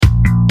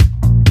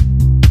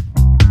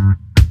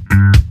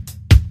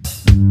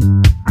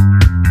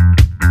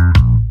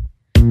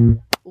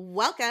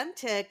welcome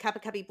to Cup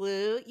of Cubby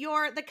Blue.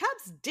 The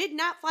Cubs did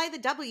not fly the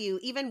W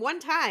even one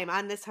time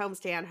on this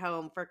homestand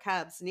home for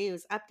Cubs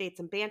news, updates,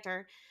 and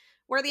banter.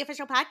 We're the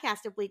official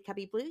podcast of Bleed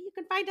Cubby Blue. You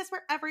can find us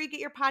wherever you get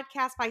your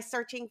podcast by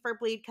searching for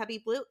Bleed Cubby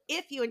Blue.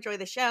 If you enjoy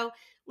the show,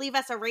 leave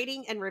us a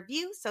rating and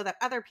review so that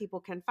other people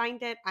can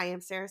find it. I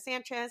am Sarah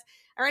Sanchez.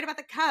 I write about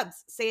the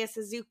Cubs, Seiya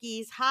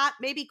Suzuki's hot,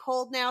 maybe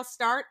cold now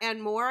start,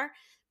 and more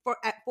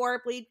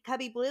for Bleed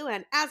Cubby Blue.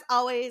 And as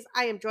always,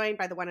 I am joined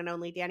by the one and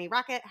only Danny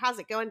Rocket. How's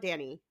it going,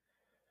 Danny?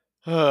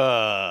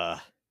 Does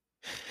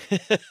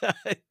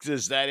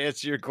that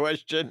answer your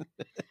question?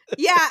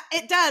 Yeah,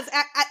 it does.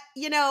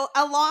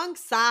 A long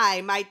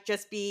sigh might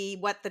just be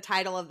what the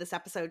title of this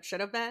episode should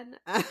have been.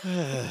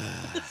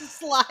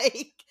 It's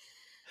like,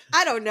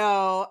 I don't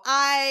know.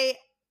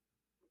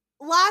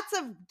 Lots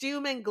of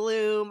doom and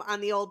gloom on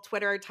the old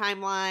Twitter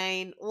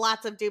timeline.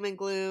 Lots of doom and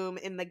gloom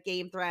in the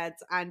game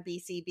threads on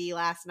BCB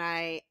last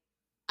night.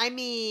 I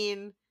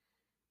mean,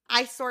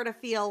 I sort of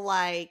feel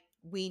like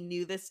we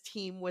knew this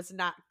team was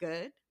not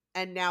good.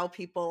 And now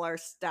people are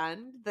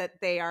stunned that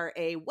they are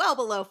a well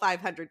below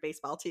 500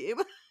 baseball team.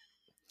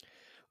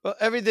 Well,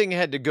 everything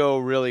had to go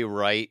really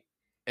right,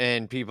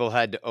 and people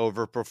had to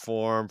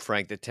overperform.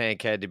 Frank the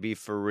Tank had to be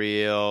for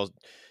real.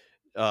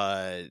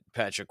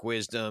 Patrick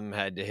Wisdom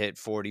had to hit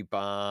 40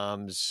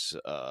 bombs.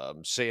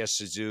 Seiya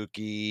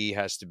Suzuki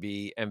has to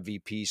be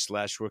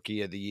MVP /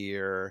 Rookie of the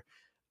Year.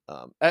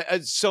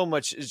 So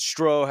much.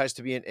 Stroh has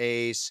to be an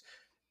ace.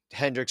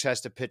 Hendricks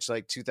has to pitch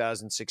like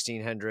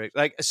 2016 Hendricks.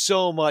 Like,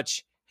 so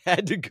much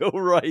had to go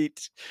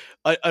right.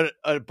 A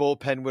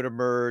bullpen would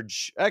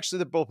emerge. Actually,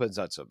 the bullpen's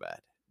not so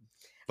bad.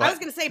 I was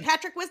going to say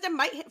Patrick Wisdom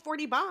might hit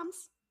 40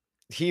 bombs.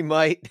 He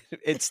might.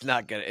 It's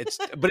not gonna.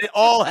 But it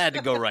all had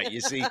to go right. You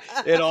see,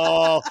 it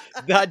all,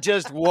 not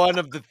just one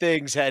of the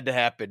things had to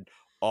happen.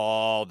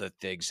 All the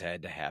things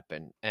had to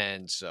happen,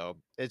 and so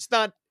it's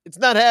not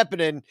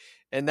happening,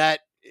 and that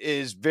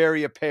is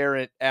very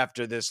apparent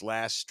after this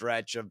last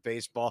stretch of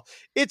baseball.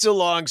 It's a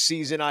long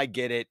season. I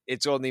get it.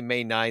 It's only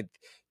May 9th.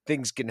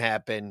 Things can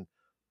happen,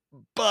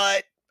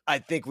 but I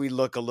think we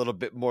look a little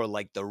bit more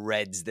like the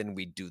Reds than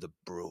we do the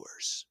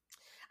Brewers.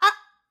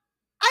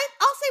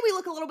 I'll say we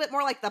look a little bit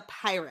more like the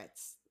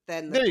Pirates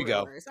than the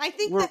Brewers. I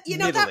think that,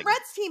 that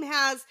Reds team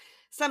has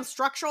some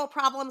structural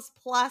problems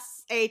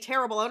plus a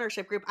terrible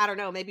ownership group. I don't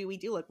know. Maybe we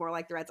do look more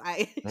like the Reds.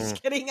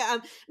 Just kidding.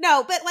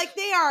 No, but like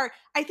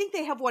I think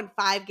they have won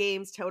 5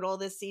 games total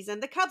this season.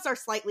 The Cubs are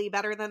slightly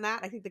better than that.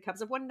 I think the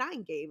Cubs have won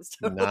 9 games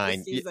total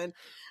this season.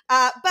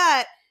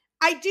 But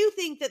I do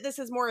think that this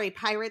is more a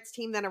Pirates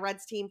team than a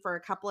Reds team for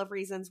a couple of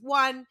reasons.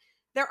 One,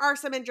 there are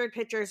some injured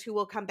pitchers who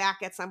will come back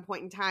at some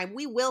point in time.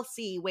 We will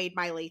see Wade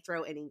Miley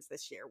throw innings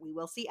this year. We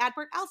will see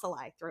Adbert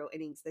Alzolay throw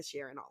innings this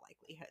year in all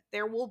likelihood.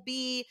 There will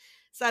be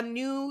some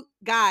new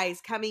guys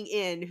coming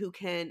in who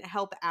can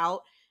help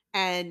out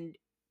and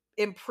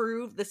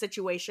improve the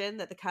situation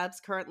that the Cubs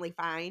currently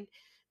find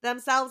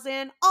themselves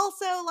in.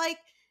 Also,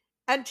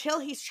 until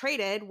he's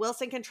traded,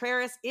 Wilson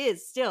Contreras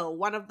is still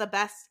one of the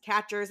best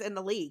catchers in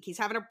the league. He's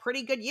having a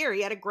pretty good year.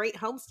 He had a great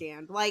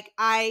homestand.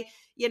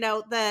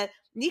 The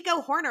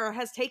Nico Horner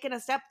has taken a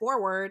step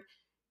forward,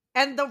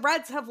 and the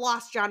Reds have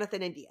lost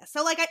Jonathan India.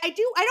 So, I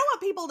don't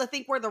want people to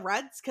think we're the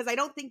Reds, because I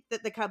don't think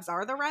that the Cubs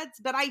are the Reds,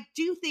 but I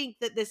do think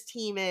that this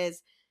team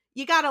is,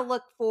 you got to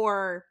look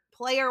for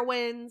player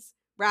wins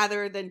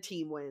rather than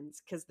team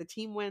wins, because the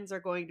team wins are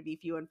going to be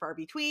few and far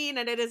between,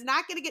 and it is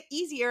not going to get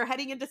easier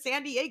heading into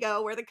San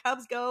Diego, where the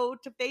Cubs go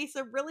to face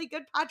a really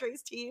good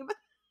Padres team.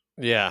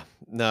 Yeah,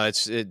 no,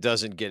 it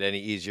doesn't get any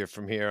easier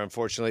from here,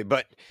 unfortunately.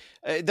 But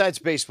that's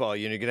baseball.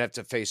 You're going to have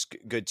to face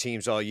good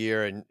teams all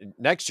year, and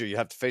next year you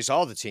have to face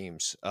all the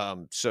teams.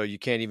 So you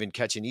can't even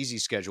catch an easy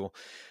schedule.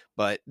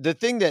 But the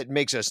thing that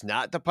makes us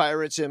not the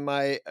Pirates, in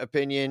my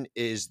opinion,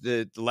 is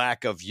the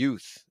lack of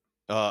youth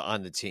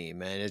on the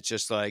team. And it's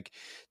just like,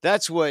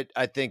 that's what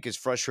I think is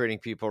frustrating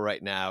people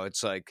right now.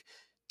 It's like,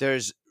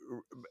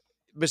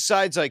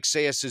 besides like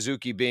Seiya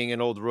Suzuki being an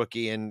old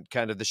rookie and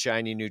kind of the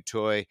shiny new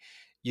toy,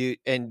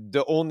 and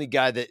the only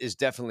guy that is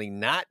definitely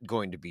not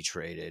going to be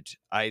traded,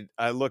 I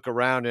look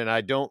around and I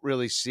don't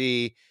really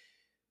see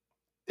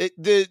it.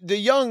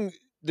 The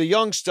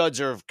young studs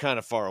are kind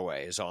of far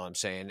away, is all I'm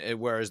saying.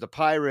 Whereas the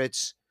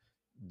Pirates,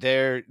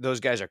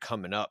 those guys are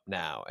coming up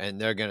now, and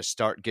they're going to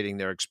start getting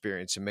their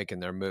experience and making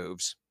their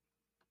moves.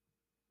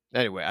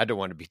 Anyway, I don't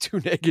want to be too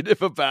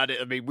negative about it.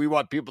 I mean, we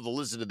want people to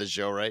listen to the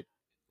show, right?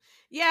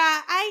 Yeah,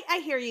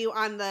 I hear you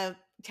on the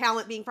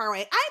talent being far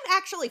away. I'm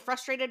actually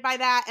frustrated by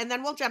that, and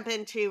then we'll jump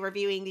into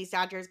reviewing these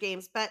Dodgers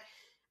games. But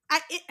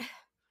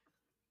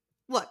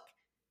look,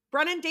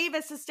 Brennan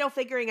Davis is still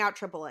figuring out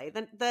AAA.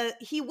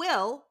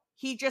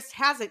 He just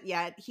hasn't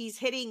yet. He's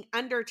hitting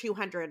under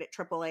 200 at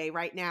AAA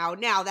right now.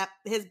 Now that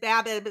his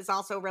BABIP is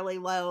also really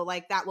low,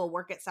 that will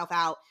work itself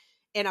out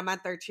in a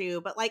month or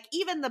two. But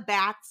even the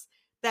bats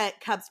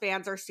that Cubs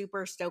fans are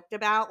super stoked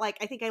about,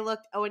 I think I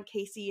looked, Owen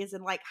Casey is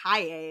in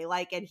high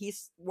A, and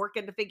he's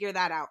working to figure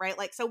that out, right?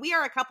 So we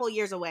are a couple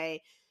years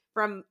away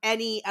from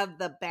any of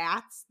the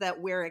bats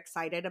that we're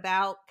excited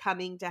about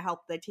coming to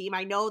help the team.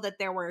 I know that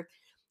there were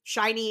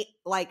shiny,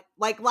 like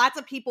lots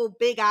of people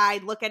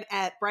big-eyed looking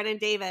at Brennan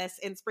Davis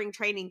in spring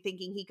training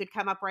thinking he could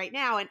come up right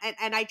now. And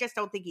I just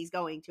don't think he's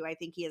going to. I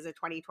think he is a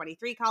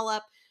 2023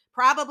 call-up,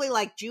 probably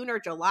like June or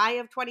July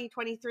of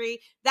 2023.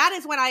 That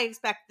is when I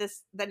expect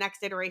the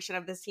next iteration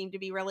of this team to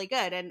be really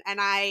good. And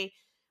I,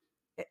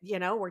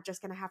 we're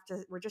just gonna have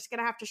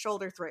to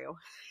shoulder through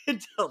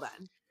until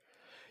then.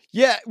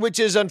 Yeah, which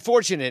is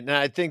unfortunate. And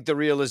I think the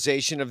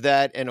realization of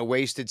that and a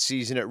wasted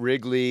season at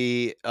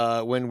Wrigley,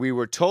 when we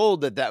were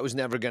told that was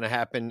never going to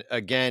happen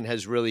again,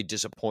 has really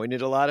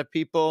disappointed a lot of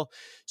people.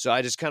 So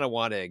I just kind of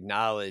want to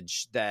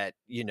acknowledge that,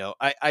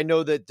 I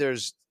know that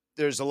there's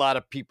a lot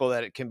of people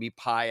that it can be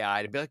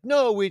pie-eyed and be like,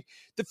 no,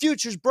 the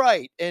future's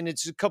bright and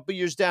it's a couple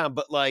years down.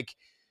 But like,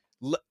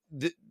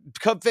 the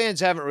Cub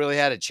fans haven't really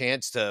had a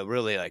chance to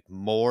really like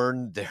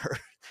mourn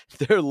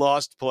their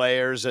lost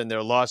players and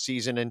their lost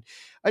season. And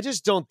I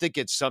just don't think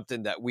it's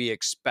something that we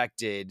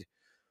expected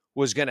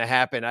was going to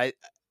happen. I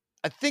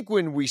think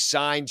when we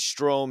signed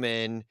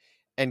Stroman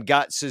and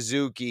got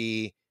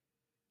Suzuki,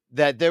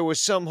 that there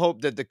was some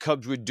hope that the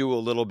Cubs would do a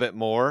little bit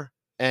more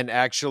and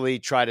actually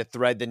try to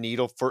thread the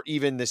needle for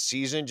even this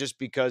season, just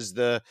because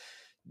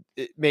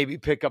maybe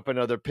pick up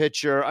another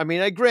pitcher. I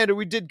mean, granted,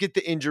 we did get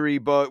the injury,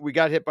 but we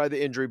got hit by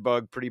the injury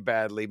bug pretty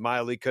badly.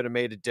 Miley could have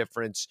made a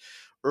difference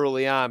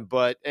early on,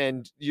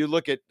 and you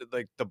look at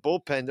like the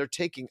bullpen, they're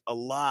taking a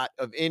lot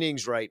of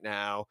innings right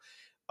now.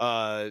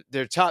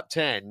 They're top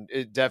 10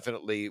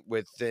 definitely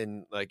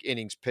within like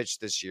innings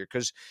pitched this year.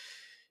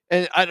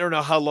 And I don't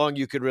know how long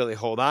you could really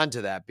hold on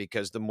to that,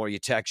 because the more you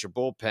tax your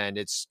bullpen,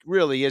 it's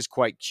really is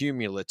quite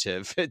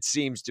cumulative. It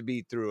seems to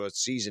be through a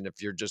season.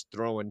 If you're just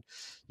throwing,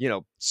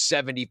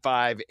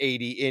 75,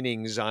 80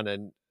 innings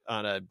on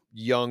a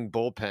young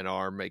bullpen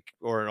arm,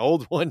 or an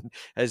old one,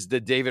 as the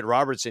David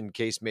Robertson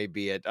case may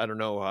be. I don't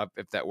know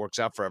if that works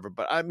out forever,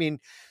 but I mean,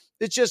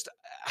 it's just,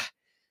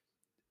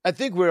 I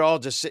think we're all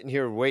just sitting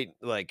here waiting.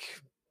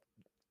 Like,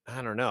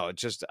 I don't know.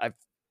 It's just,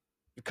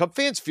 Cub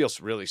fans feel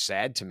really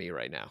sad to me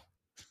right now.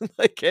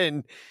 Like,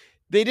 and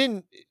they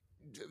didn't,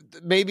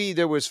 maybe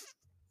there was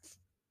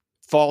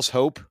false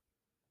hope.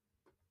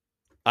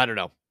 I don't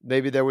know.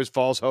 Maybe there was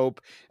false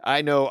hope.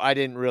 I know I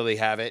didn't really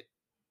have it,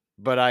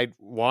 but I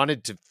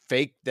wanted to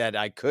fake that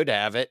I could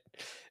have it,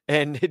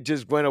 and it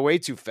just went away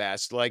too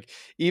fast. Like,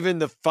 even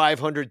the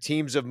 500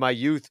 teams of my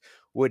youth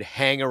would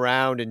hang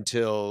around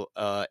until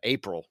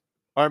April.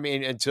 I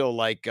mean, until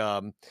like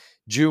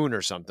June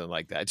or something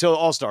like that. Until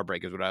All-Star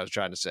break is what I was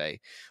trying to say.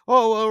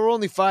 Oh, well, we're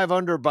only 5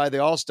 under by the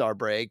All-Star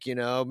break.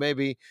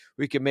 Maybe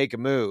we can make a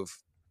move.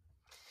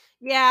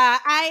 Yeah,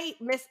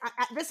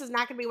 this is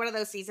not going to be one of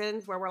those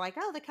seasons where we're like,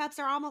 oh, the Cubs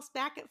are almost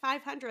back at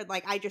 500.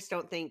 Like, I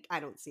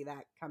don't see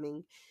that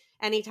coming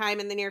anytime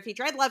in the near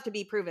future. I'd love to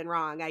be proven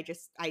wrong.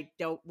 I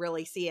don't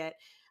really see it.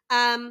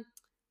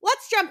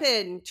 Let's jump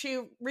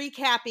into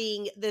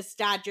recapping this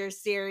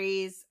Dodgers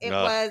series. It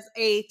was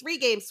a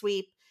 3-game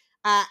sweep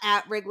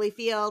at Wrigley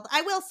Field.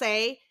 I will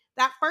say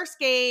that first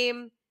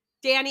game,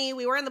 Danny,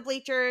 we were in the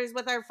bleachers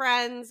with our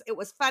friends. It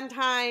was fun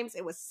times.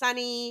 It was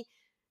sunny.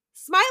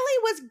 Smiley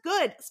was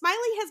good.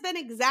 Smiley has been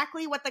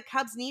exactly what the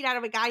Cubs need out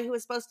of a guy who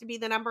is supposed to be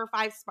the number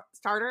 5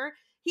 starter.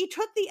 He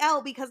took the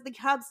L because the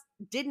Cubs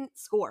didn't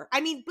score.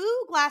 I mean,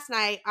 Boog last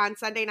night on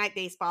Sunday Night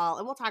Baseball,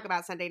 and we'll talk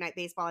about Sunday Night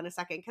Baseball in a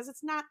second because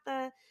it's not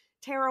the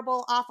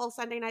terrible, awful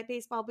Sunday Night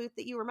Baseball booth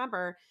that you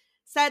remember,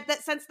 said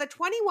that since the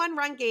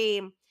 21-run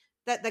game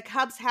that the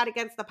Cubs had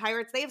against the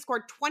Pirates, they have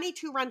scored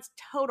 22 runs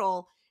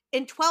total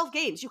in 12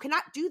 games. You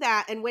cannot do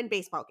that and win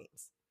baseball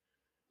games.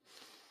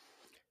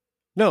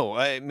 No,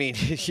 I mean,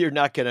 you're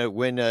not going to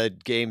win a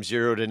game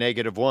 0 to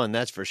 -1,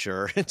 that's for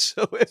sure. And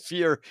so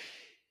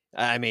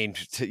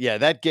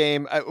that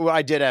game,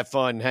 I did have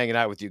fun hanging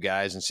out with you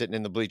guys and sitting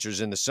in the bleachers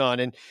in the sun.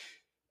 And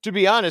to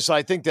be honest,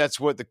 I think that's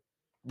what the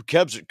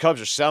Cubs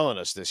are selling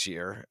us this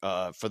year.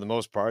 For the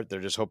most part, they're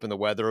just hoping the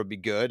weather will be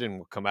good and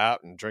we'll come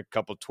out and drink a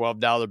couple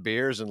 $12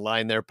 beers and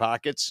line their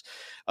pockets.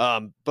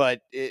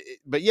 But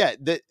yeah,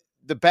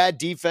 the bad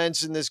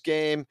defense in this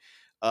game,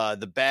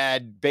 the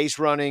bad base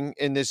running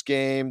in this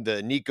game,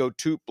 the Nico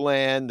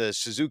Tuplan, the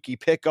Suzuki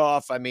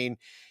pickoff. I mean,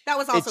 that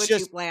was also a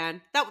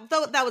Tuplan.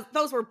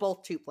 Those were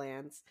both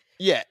Tuplans.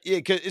 Yeah,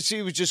 because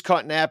he was just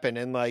caught napping,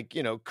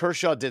 and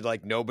Kershaw did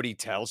like nobody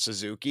tell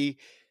Suzuki,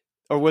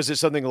 or was it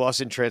something lost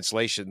in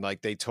translation?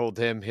 Like they told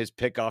him his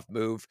pickoff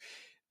move,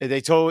 and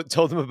they told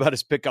him about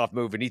his pickoff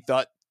move, and he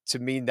thought to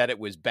mean that it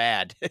was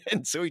bad.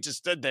 And so he just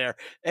stood there.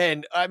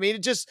 And I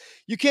mean,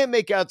 you can't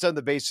make outs on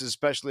the bases,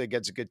 especially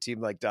against a good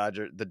team like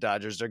the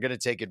Dodgers. They're going to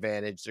take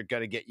advantage. They're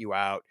going to get you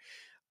out.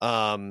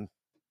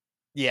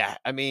 Yeah,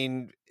 I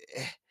mean,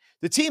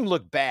 the team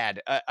looked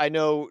bad. I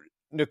know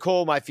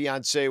Nicole, my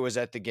fiance, was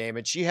at the game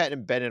and she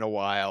hadn't been in a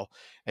while.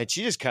 And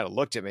she just kind of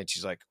looked at me and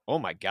she's like, oh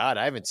my God,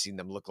 I haven't seen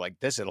them look like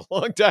this in a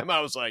long time.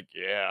 I was like,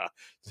 yeah,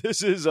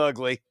 this is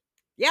ugly.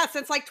 Yeah,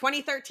 since like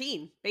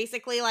 2013,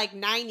 basically like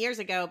 9 years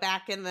ago,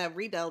 back in the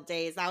rebuild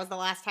days. That was the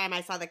last time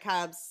I saw the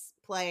Cubs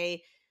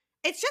play.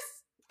 It's just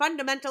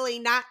fundamentally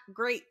not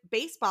great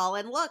baseball.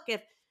 And look,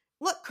 if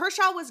Look,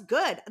 Kershaw was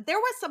good. There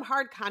was some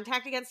hard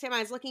contact against him. I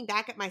was looking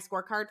back at my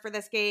scorecard for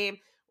this game.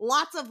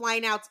 Lots of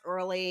lineouts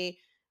early.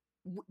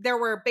 There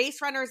were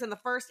base runners in the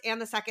first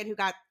and the second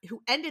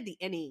who ended the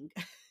inning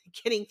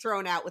getting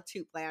thrown out with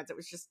 2 plans. It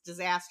was just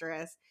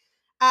disastrous.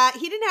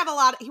 He didn't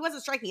have he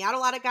wasn't striking out a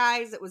lot of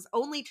guys. It was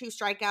only 2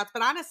 strikeouts,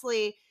 but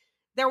honestly,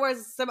 there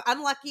was some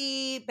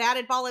unlucky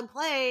batted ball in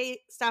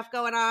play stuff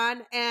going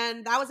on,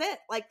 and that was it.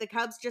 Like, the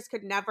Cubs just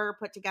could never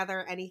put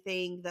together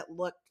anything that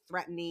looked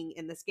threatening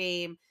in this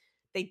game.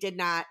 They did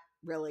not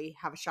really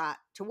have a shot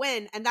to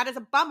win, and that is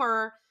a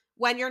bummer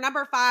when your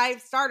number 5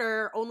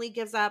 starter only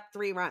gives up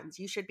 3 runs.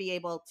 You should be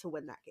able to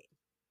win that game.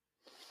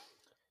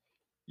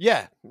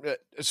 Yeah,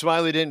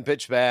 Smiley didn't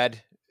pitch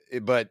bad,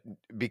 but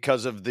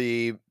because of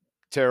the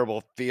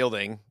terrible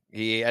fielding,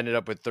 he ended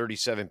up with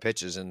 37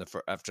 pitches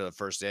after the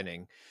first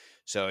inning.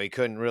 So he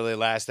couldn't really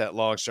last that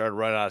long, started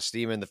running out of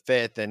steam in the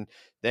 5th. And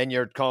then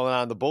you're calling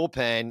on the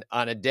bullpen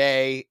on a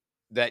day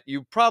that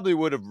you probably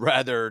would have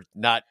rather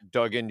not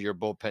dug into your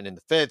bullpen in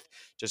the 5th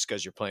just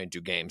because you're playing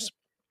 2 games,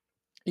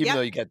 even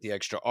though you got the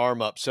extra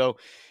arm up. So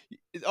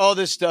all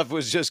this stuff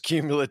was just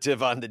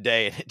cumulative on the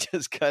day, and it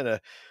just kind of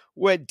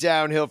went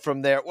downhill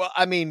from there. Well,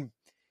 I mean,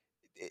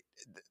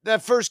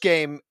 that first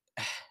game,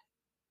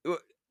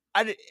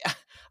 I don't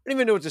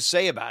even know what to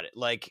say about it.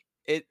 Like,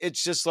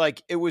 it's just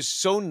like, it was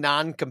so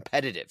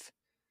non-competitive.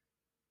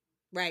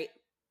 Right.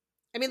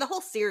 I mean, the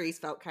whole series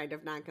felt kind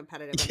of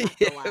non-competitive. I'm not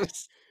gonna lie.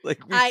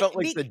 Like, we felt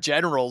like the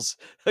Generals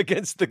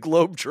against the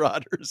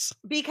Globetrotters.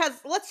 Because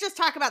let's just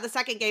talk about the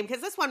second game,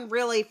 because this one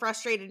really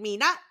frustrated me.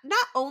 Not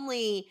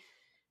only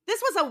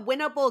this was a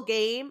winnable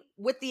game,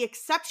 with the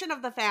exception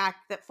of the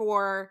fact that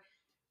for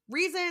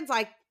reasons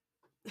like,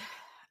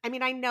 I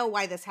mean, I know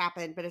why this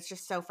happened, but it's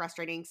just so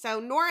frustrating. So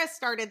Norris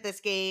started this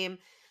game.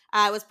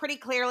 It was pretty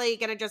clearly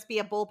going to just be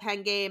a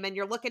bullpen game, and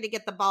you're looking to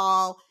get the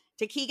ball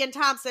to Keegan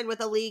Thompson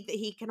with a league that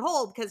he can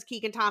hold because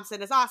Keegan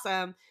Thompson is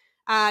awesome.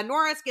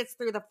 Norris gets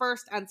through the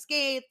first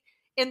unscathed.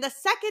 In the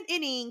second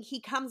inning, he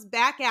comes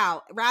back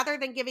out. Rather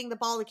than giving the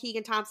ball to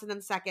Keegan Thompson in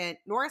the second,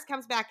 Norris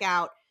comes back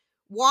out,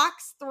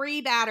 walks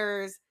 3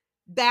 batters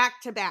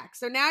back to back.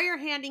 So now you're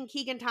handing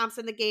Keegan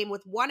Thompson the game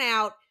with 1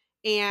 out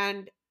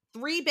and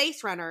 3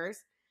 base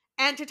runners.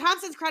 And to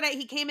Thompson's credit,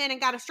 he came in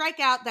and got a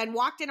strikeout, then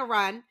walked in a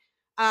run,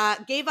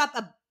 gave up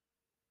a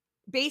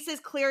bases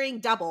clearing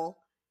double.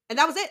 And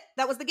that was it.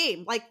 That was the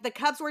game. Like, the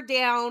Cubs were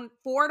down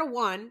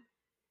 4-1,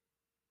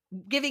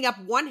 giving up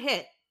 1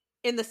 hit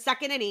in the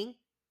second inning.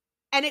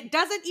 And it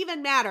doesn't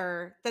even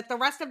matter that the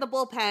rest of the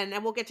bullpen,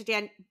 and we'll get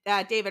to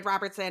David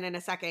Robertson in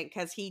a second,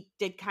 because he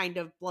did kind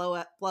of blow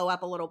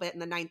up a little bit in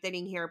the 9th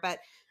inning here. But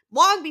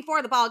long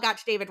before the ball got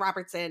to David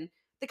Robertson,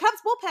 the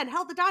Cubs bullpen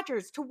held the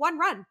Dodgers to 1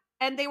 run,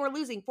 and they were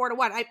losing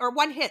 4-1, or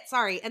 1 hit,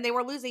 sorry, and they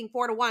were losing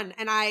 4-1.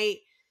 And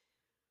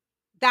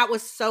that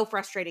was so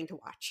frustrating to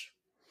watch.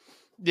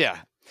 Yeah.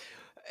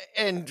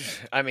 And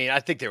I mean, I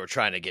think they were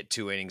trying to get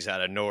 2 innings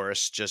out of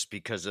Norris just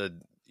because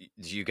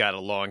you got a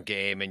long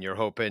game, and you're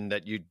hoping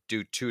that you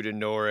do 2 to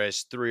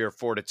Norris, 3 or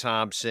 4 to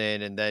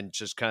Thompson, and then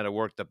just kind of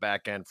work the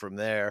back end from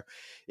there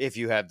if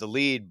you have the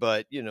lead.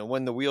 But,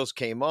 when the wheels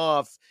came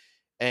off,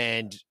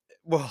 and,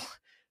 well,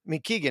 I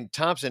mean, Keegan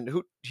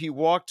Thompson, he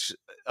walked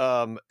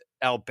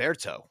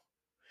Alberto,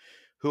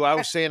 who I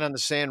was saying on the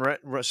San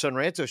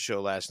Ranto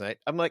show last night.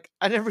 I'm like,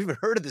 I never even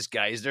heard of this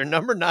guy. He's their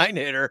number 9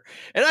 hitter.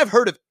 And I've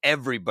heard of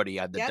everybody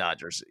on the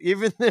Dodgers.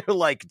 Even their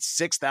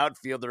 6th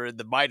outfielder in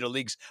the minor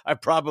leagues, I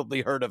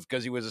probably heard of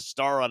because he was a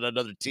star on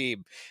another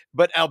team.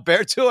 But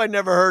Alberto, I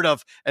never heard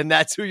of. And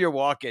that's who you're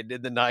walking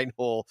in the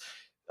 9-hole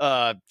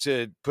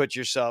to put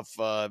yourself,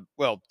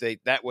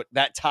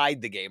 that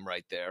tied the game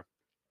right there.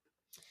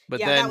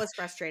 But that was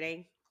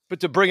frustrating. But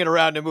to bring it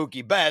around to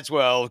Mookie Betts,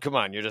 well, come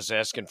on, you're just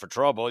asking for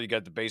trouble. You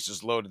got the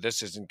bases loaded.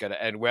 This isn't going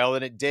to end well,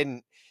 and it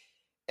didn't.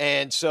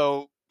 And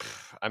so,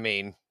 I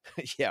mean,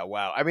 yeah,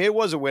 wow. I mean, it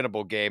was a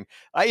winnable game.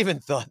 I even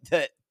thought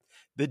that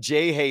the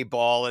J-Hay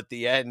ball at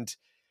the end,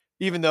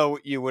 even though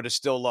you would have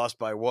still lost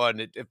by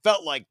 1, it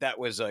felt like that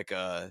was like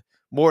a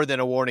more than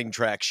a warning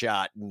track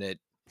shot, and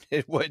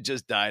it would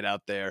just died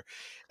out there.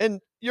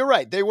 And you're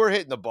right, they were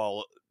hitting the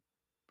ball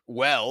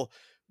well,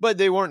 but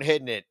they weren't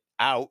hitting it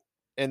out.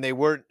 And they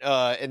weren't,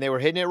 and they were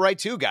hitting it right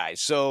too,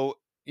 guys. So,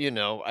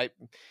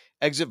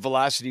 exit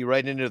velocity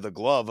right into the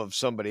glove of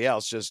somebody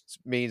else just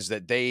means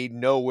that they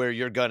know where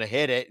you're going to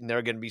hit it, and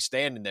they're going to be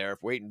standing there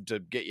waiting to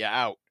get you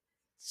out.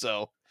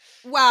 So,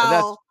 well,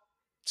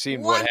 that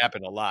seemed what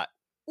happened a lot.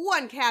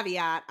 One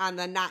caveat on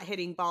the not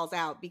hitting balls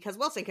out, because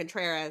Wilson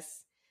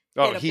Contreras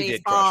hit a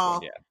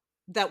baseball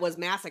that was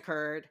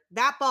massacred.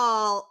 That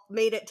ball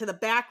made it to the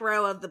back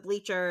row of the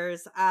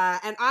bleachers.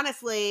 And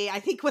honestly,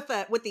 I think with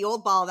the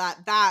old ball,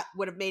 that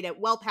would have made it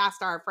well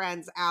past our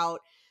friends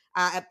out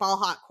at Ball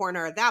Hawk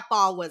Corner. That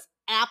ball was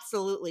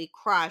absolutely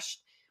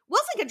crushed.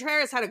 Wilson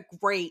Contreras had a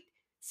great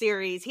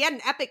series. He had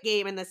an epic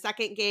game in the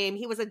second game.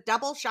 He was a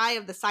double shy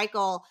of the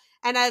cycle.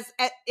 And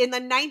in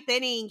the 9th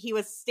inning, he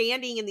was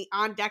standing in the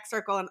on-deck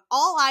circle. And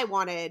all I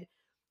wanted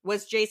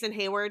was Jason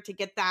Heyward to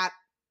get that.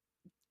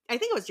 I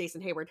think it was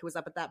Jason Hayward who was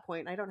up at that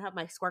point. I don't have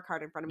my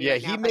scorecard in front of me. Yeah,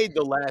 right now, he made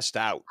the last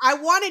out. I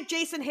wanted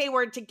Jason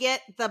Hayward to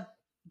get the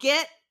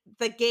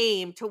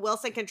game to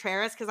Willson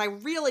Contreras because I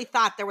really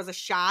thought there was a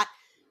shot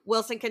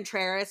Willson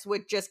Contreras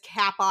would just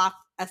cap off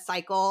a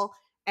cycle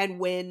and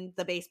win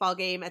the baseball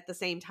game at the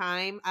same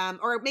time.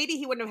 Or maybe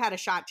he wouldn't have had a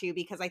shot to,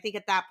 because I think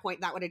at that point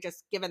that would have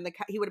just given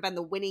he would have been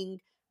the winning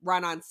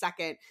run on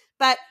second.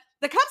 But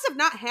the Cubs have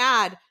not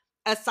had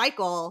a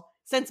cycle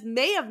since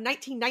May of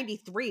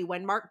 1993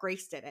 when Mark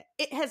Grace did it.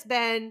 It has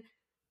been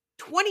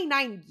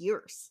 29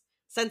 years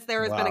since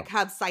there has been a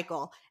Cubs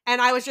cycle.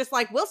 And I was just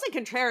like, Willson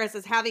Contreras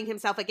is having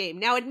himself a game.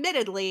 Now,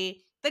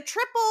 admittedly, the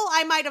triple,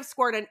 I might have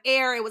scored an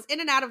error. It was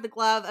in and out of the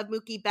glove of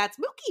Mookie Betts.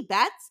 Mookie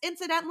Betts,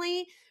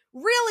 incidentally,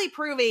 really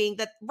proving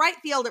that right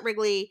field at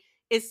Wrigley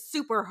is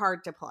super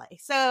hard to play.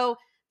 So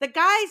the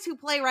guys who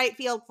play right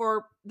field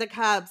for the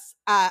Cubs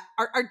are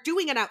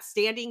doing an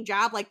outstanding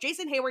job. Like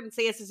Jason Hayward and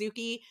Seiya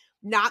Suzuki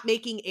not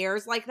making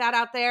errors like that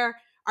out there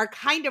are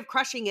kind of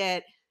crushing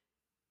it.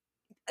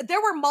 There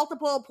were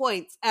multiple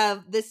points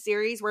of this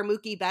series where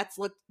Mookie Betts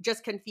looked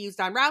just confused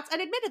on routes.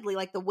 And admittedly,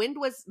 like the wind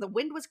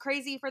was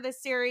crazy for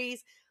this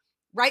series.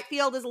 Right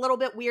field is a little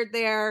bit weird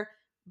there.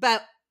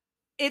 But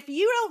if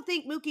you don't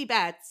think Mookie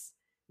Betts,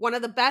 one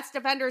of the best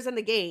defenders in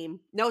the game,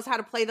 knows how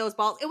to play those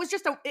balls, it was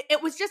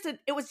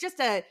just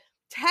a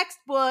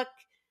textbook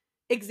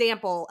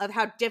example of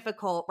how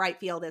difficult right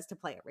field is to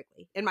play at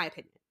Wrigley, in my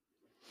opinion.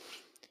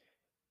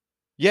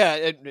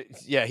 Yeah,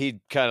 he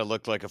kind of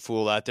looked like a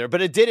fool out there,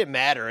 but it didn't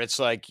matter. It's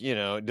like,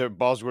 the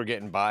balls were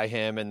getting by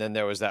him, and then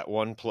there was that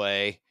one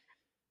play.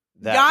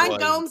 Yan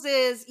Gomes'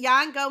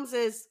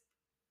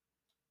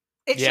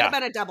 it should have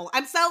been a double.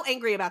 I'm so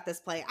angry about this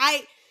play.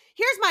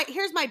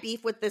 Here's my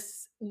beef with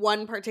this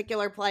one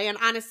particular play, and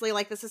honestly,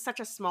 like, this is such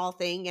a small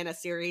thing in a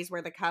series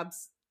where the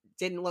Cubs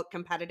didn't look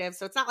competitive,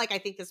 so it's not like I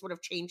think this would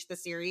have changed the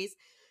series.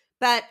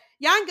 But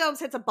Yan Gomes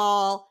hits a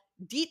ball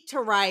deep to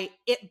right.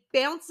 It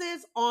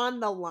bounces on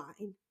the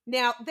line.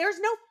 Now, there's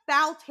no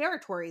foul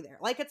territory there.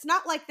 Like, it's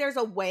not like there's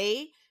a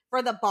way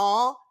for the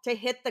ball to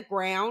hit the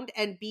ground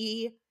and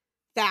be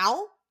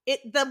foul.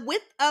 The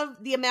width of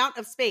the amount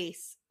of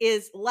space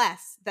is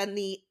less than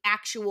the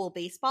actual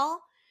baseball.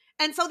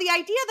 And so the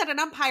idea that an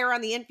umpire on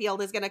the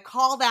infield is going to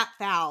call that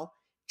foul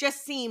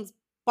just seems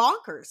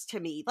bonkers to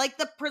me. Like,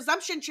 the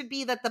presumption should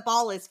be that the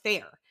ball is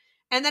fair.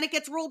 And then it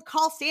gets ruled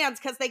call stands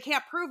because they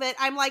can't prove it.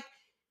 I'm like,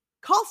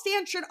 call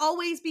stand should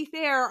always be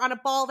fair on a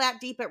ball that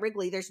deep at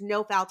Wrigley. There's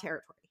no foul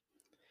territory.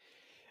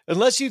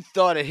 Unless you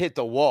thought it hit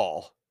the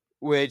wall,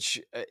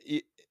 which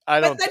I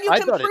don't. But then you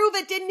can prove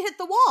it didn't hit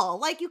the wall.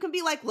 Like, you can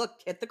be like, look,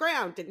 hit the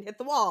ground, didn't hit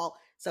the wall,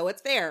 so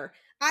it's fair.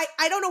 I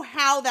don't know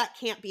how that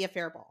can't be a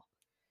fair ball.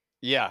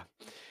 Yeah.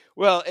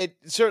 Well, it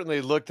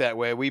certainly looked that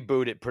way. We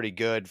booed it pretty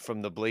good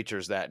from the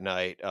bleachers that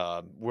night.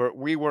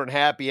 We weren't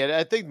happy. And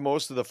I think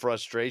most of the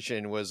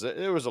frustration was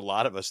there was a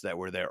lot of us that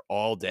were there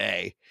all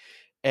day.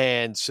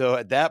 And so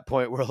at that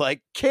point, we're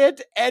like,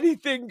 can't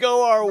anything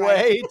go our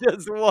way?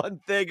 Just one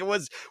thing.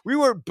 We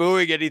weren't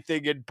booing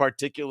anything in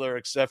particular,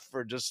 except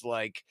for just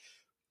like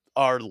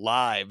our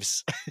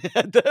lives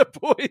at that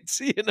point,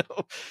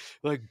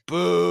 like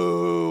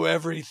boo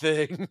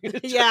everything.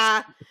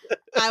 Yeah.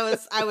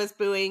 I was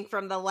booing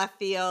from the left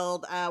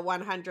field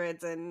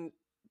 100s, and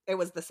it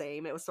was the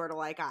same. It was sort of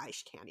like, I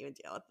can't even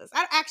deal with this.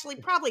 I actually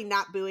probably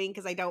not booing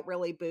because I don't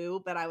really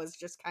boo, but I was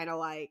just kind of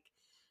like,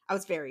 I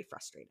was very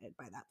frustrated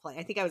by that play.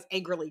 I think I was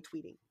angrily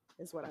tweeting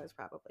is what I was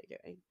probably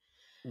doing.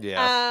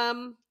 Yeah.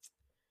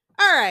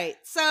 All right.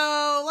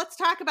 So let's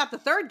talk about the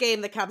third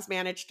game the Cubs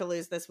managed to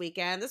lose this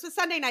weekend. This was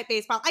Sunday Night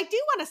Baseball. I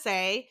do want to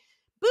say,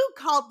 Boog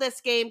called this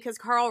game because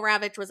Karl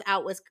Ravech was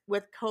out with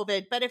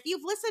COVID. But if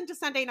you've listened to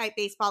Sunday Night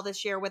Baseball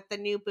this year with the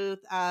new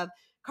booth of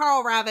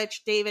Karl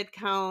Ravech, David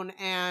Cone,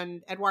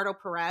 and Eduardo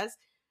Perez,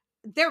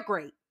 they're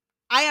great.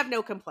 I have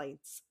no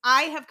complaints.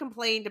 I have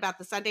complained about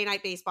the Sunday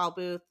Night Baseball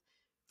booth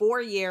for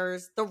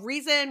years. The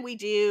reason we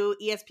do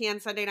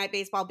ESPN Sunday Night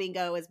Baseball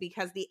Bingo is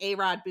because the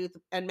A-Rod booth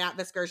and Matt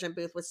Viscarsian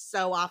booth was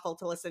so awful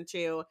to listen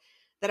to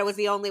that it was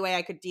the only way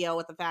I could deal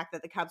with the fact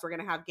that the Cubs were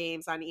going to have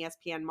games on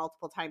ESPN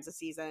multiple times a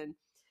season.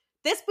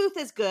 This booth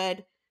is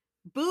good.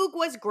 Boog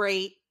was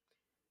great.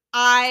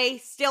 I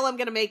still am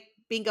going to make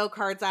bingo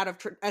cards out of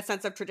a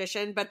sense of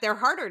tradition, but they're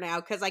harder now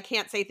because I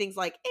can't say things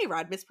like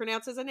A-Rod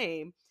mispronounces a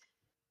name.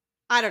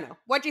 I don't know.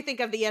 What do you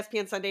think of the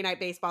ESPN Sunday Night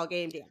Baseball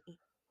game, Danny?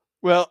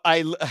 Well,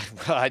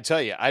 I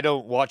tell you, I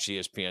don't watch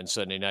ESPN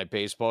Sunday Night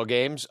Baseball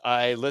games.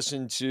 I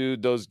listen to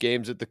those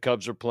games that the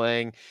Cubs are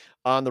playing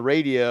on the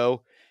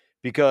radio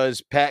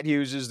because Pat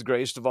Hughes is the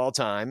greatest of all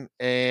time,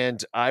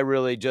 and I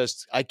really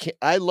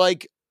I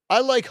like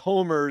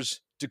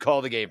homers to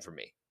call the game for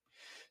me.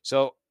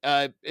 So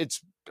I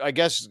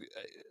guess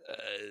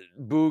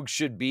Boog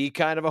should be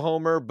kind of a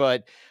homer,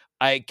 but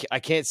I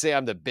can't say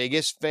I'm the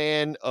biggest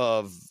fan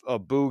of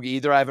Boog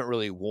either. I haven't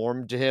really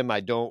warmed to him. I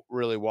don't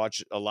really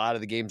watch a lot of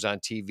the games on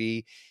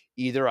TV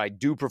either. I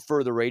do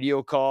prefer the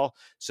radio call.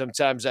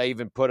 Sometimes I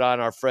even put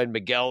on our friend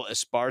Miguel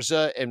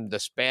Esparza and the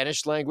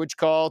Spanish language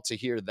call to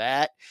hear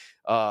that,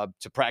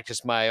 to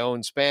practice my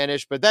own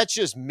Spanish. But that's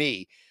just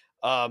me.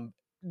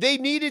 They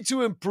needed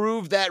to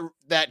improve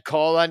that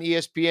call on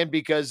ESPN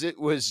because it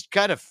was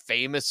kind of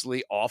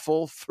famously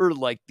awful for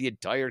like the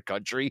entire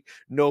country.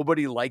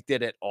 Nobody liked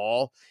it at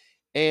all.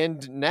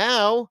 And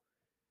now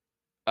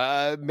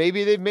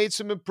maybe they've made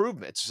some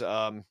improvements.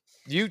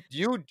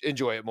 You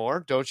enjoy it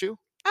more, don't you?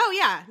 Oh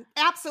yeah,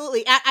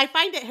 absolutely. I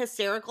find it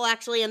hysterical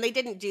actually, and they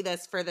didn't do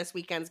this for this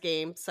weekend's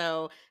game,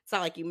 so it's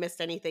not like you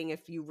missed anything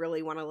if you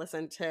really want to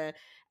listen to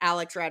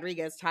Alex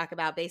Rodriguez talk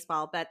about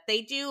baseball. But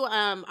they do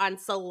on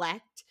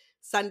select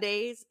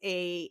Sundays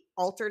a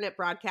alternate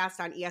broadcast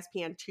on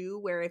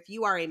ESPN2 where if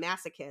you are a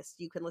masochist,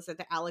 you can listen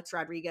to Alex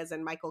Rodriguez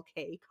and Michael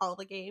Kay call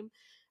the game.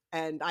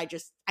 And I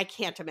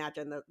can't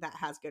imagine that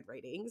has good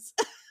ratings.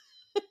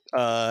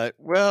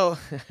 Well,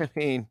 I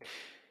mean,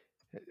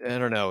 I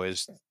don't know.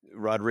 Is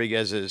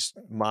Rodriguez's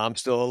mom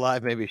still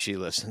alive? Maybe she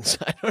listens.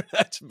 I don't know.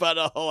 That's about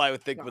all I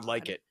would think God. would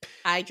like it.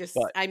 I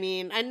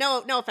mean, I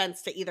know, no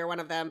offense to either one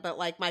of them, but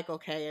like Michael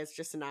Kay is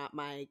just not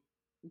my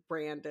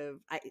brand of,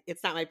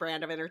 it's not my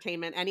brand of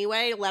entertainment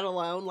anyway, let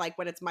alone like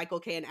when it's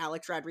Michael Kay and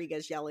Alex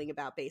Rodriguez yelling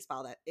about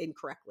baseball that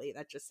incorrectly.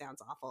 That just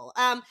sounds awful.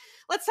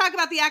 Let's talk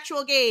about the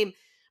actual game.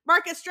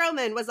 Marcus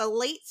Stroman was a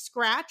late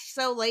scratch,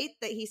 so late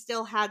that he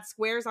still had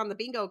squares on the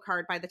bingo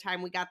card by the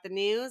time we got the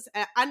news.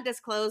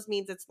 Undisclosed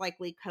means it's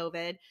likely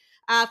COVID.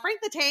 Frank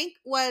the Tank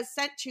was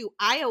sent to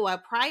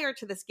Iowa prior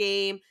to this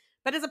game,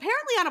 but is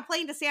apparently on a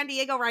plane to San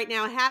Diego right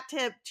now. Hat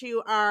tip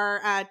to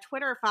our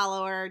Twitter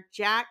follower,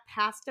 Jack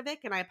Pastovic,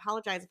 and I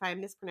apologize if I'm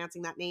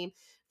mispronouncing that name.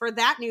 For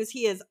that news,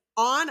 he is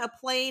on a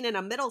plane in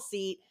a middle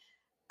seat.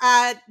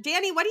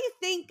 Danny, what do you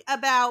think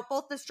about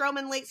both the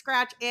Stroman late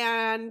scratch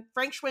and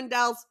Frank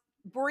Schwindel's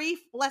brief,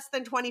 less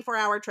than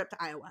 24-hour trip to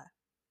Iowa?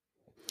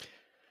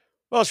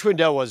 Well,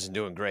 Schwindel wasn't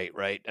doing great,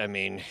 right? I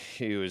mean,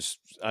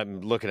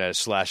 I'm looking at a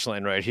slash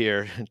line right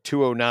here,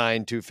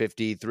 209,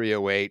 250,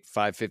 308,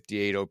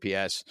 558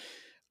 OPS.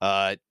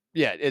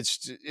 Yeah,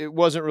 it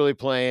wasn't really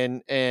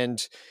playing.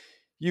 And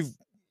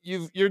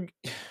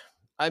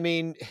I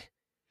mean,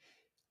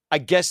 I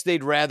guess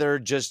they'd rather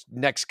just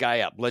next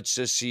guy up. Let's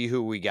just see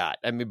who we got.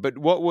 I mean, but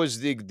what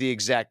was the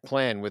exact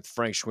plan with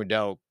Frank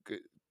Schwindel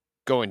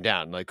going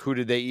down? Like, who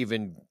did they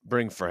even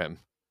bring for him?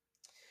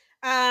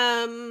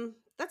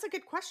 That's a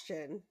good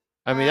question.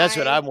 I mean, that's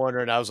what I'm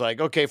wondering. I was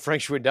like, okay,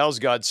 Frank Schwindel's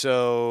got,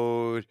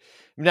 so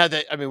now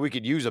that, I mean, we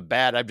could use a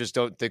bat. I just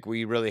don't think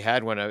we really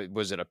had one.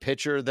 Was it a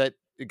pitcher that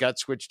it got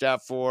switched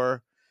out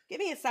for? Give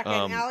me a second.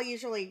 Al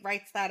usually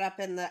writes that up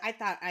in the, I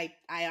thought I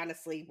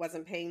honestly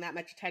wasn't paying that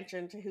much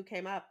attention to who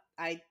came up.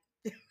 I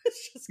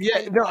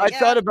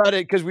thought about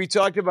it because we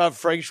talked about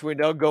Frank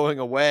Schwindel going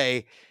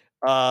away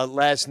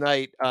last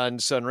night on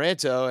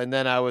Sunranto, and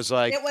then I was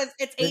like,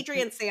 it's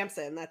Adrian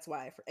Sampson. That's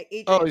why.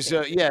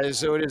 So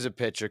it is a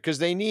pitcher because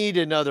they need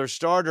another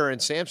starter, and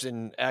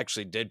Sampson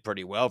actually did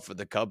pretty well for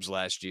the Cubs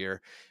last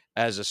year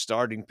as a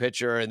starting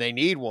pitcher, and they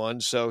need one.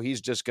 So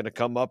he's just going to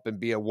come up and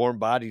be a warm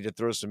body to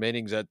throw some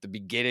innings at the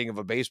beginning of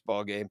a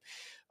baseball game.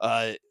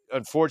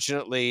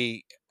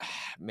 Unfortunately,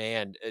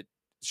 man,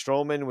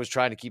 Stroman was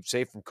trying to keep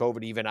safe from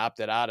COVID, even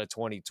opted out of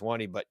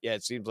 2020. But yeah,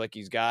 it seems like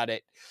he's got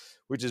it,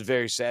 which is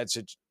very sad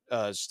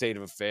state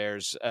of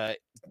affairs.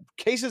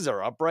 Cases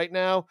are up right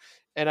now.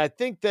 And I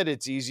think that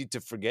it's easy to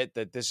forget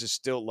that this is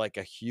still like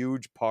a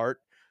huge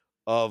part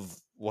of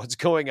what's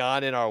going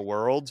on in our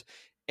world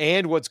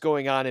and what's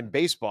going on in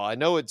baseball. I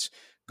know it's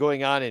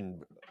going on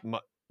in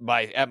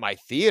at my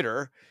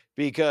theater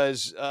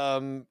because,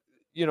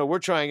 we're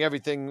trying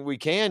everything we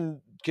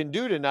can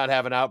do to not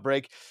have an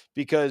outbreak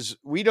because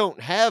we don't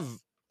have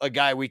a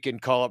guy we can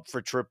call up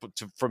from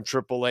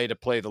AAA to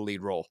play the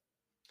lead role.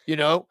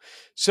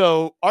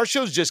 So our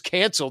show's just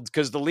canceled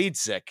because the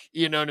lead's sick.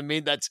 You know what I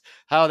mean? That's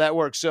how that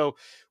works. So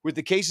with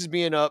the cases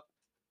being up,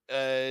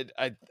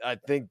 I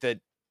think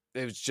that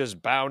it was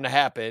just bound to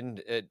happen.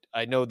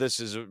 I know this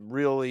is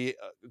really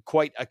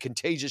quite a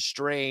contagious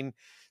strain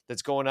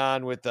that's going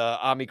on with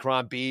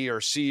Omicron B or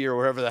C or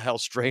whatever the hell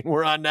strain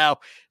we're on now.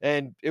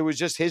 And it was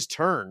just his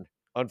turn,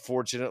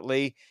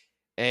 unfortunately.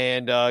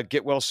 And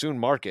get well soon,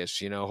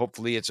 Marcus.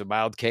 Hopefully it's a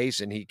mild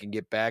case and he can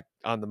get back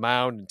on the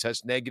mound and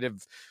test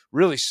negative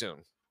really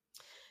soon.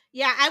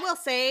 Yeah, I will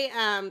say,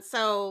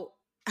 so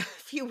a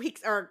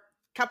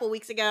couple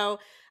weeks ago,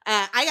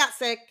 I got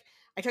sick.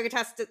 I took a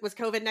test. It was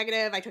COVID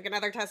negative. I took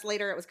another test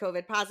later. It was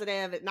COVID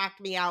positive. It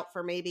knocked me out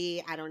for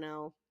maybe,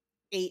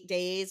 8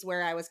 days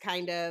where I was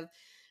kind of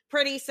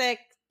pretty sick,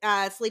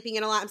 sleeping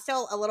in a lot. I'm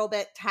still a little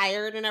bit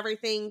tired and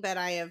everything, but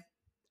I have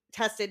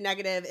tested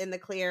negative in the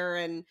clear.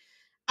 And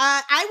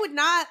I would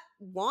not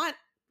want,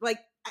 like,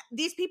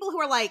 these people who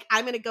are like,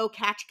 I'm going to go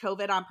catch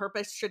COVID on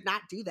purpose should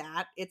not do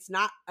that. It's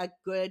not a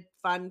good,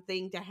 fun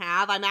thing to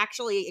have. I'm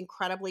actually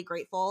incredibly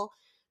grateful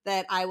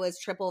that I was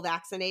triple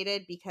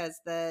vaccinated because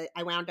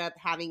I wound up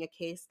having a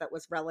case that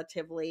was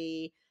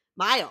relatively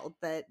mild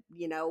that,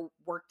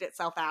 worked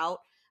itself out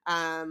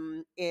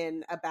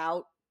in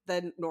about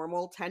the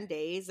normal 10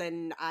 days.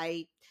 And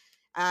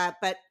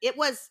but it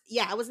was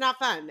not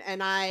fun.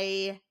 And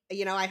I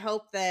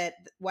hope that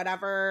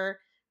whatever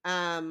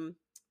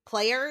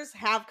players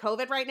have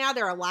COVID right now.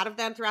 There are a lot of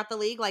them throughout the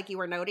league, like you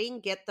were noting,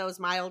 get those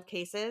mild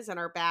cases and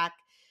are back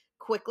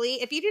quickly.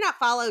 If you do not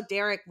follow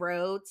Derek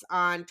Rhodes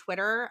on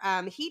Twitter,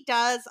 he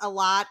does a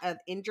lot of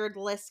injured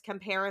list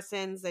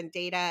comparisons and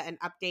data and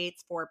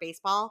updates for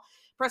Baseball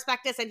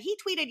Prospectus. And he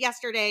tweeted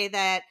yesterday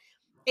that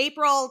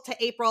April to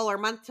April or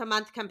month to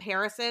month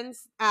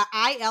comparisons,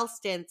 IL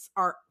stints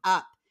are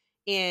up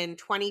in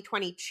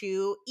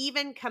 2022,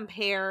 even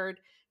compared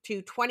to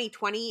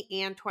 2020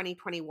 and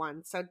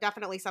 2021. So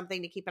definitely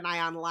something to keep an eye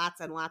on. Lots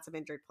and lots of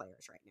injured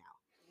players right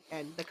now.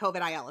 And the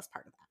COVID IL is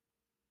part of that.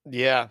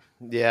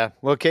 Yeah.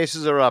 Well,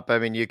 cases are up. I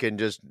mean, you can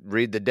just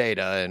read the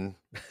data, and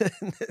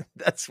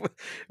that's what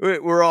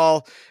we're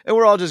all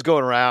just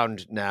going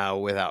around now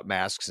without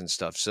masks and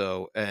stuff.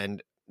 So,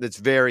 and it's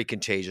very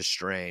contagious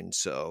strain.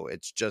 So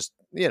it's just,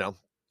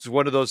 it's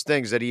one of those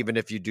things that even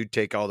if you do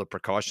take all the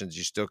precautions,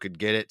 you still could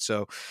get it.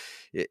 So,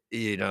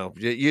 you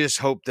just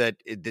hope that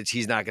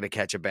he's not going to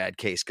catch a bad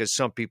case, because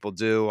some people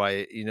do.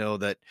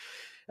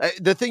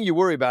 The thing you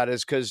worry about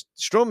is because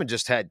Stroman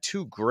just had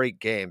 2 great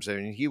games. I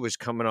mean, he was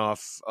coming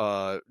off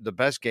the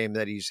best game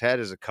that he's had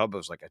as a Cub. It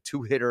was like a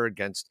 2-hitter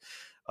against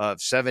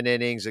 7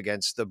 innings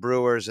against the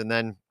Brewers. And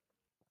then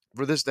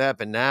for this to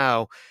happen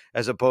now,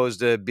 as opposed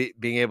to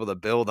being able to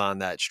build on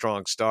that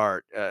strong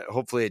start,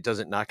 hopefully it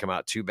doesn't knock him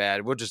out too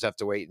bad. We'll just have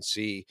to wait and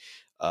see.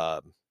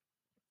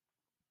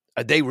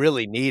 They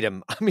really need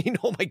him. I mean,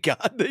 oh my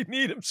God, they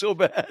need him so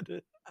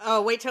bad.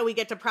 Oh, wait till we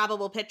get to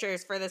probable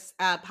pitchers for this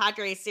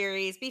Padres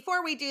series.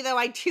 Before we do, though,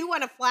 I do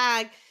want to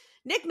flag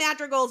Nick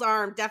Madrigal's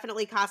arm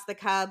definitely cost the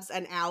Cubs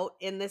an out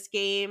in this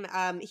game.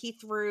 He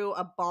threw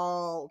a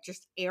ball,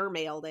 just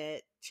airmailed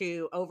it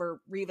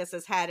over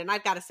Rivas's head. And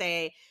I've got to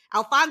say,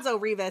 Alfonso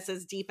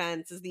Rivas's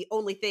defense is the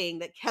only thing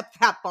that kept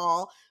that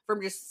ball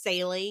from just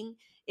sailing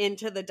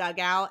into the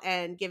dugout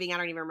and giving, I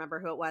don't even remember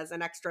who it was,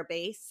 an extra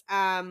base.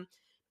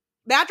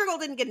 Madrigal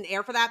didn't get an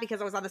air for that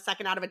because it was on the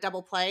second out of a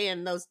double play,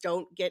 and those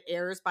don't get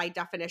airs by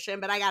definition.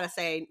 But I got to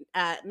say,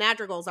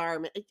 Madrigal's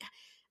arm...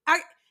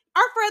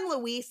 Our friend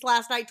Luis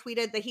last night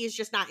tweeted that he's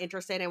just not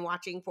interested in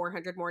watching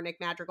 400 more Nick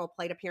Madrigal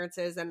plate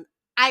appearances. And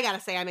I got to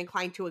say, I'm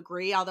inclined to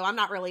agree, although I'm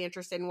not really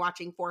interested in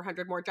watching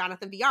 400 more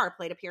Jonathan Villar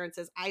plate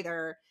appearances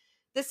either.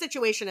 This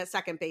situation at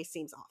second base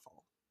seems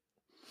awful.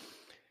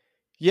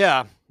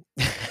 Yeah.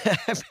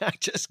 I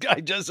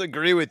just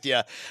agree with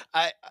you.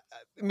 I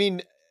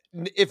mean,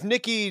 if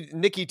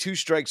Nicky Two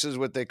Strikes is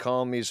what they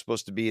call him, he's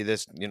supposed to be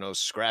this,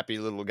 scrappy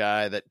little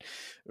guy that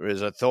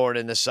is a thorn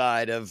in the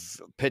side of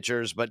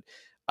pitchers, but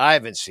I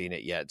haven't seen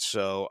it yet.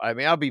 So, I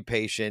mean, I'll be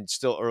patient.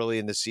 Still early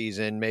in the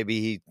season. Maybe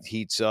he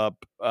heats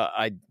up.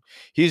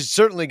 He's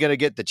certainly going to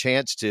get the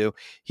chance to.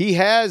 He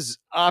has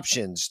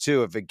options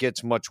too if it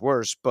gets much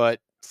worse, but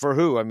for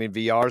who? I mean,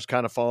 Villar's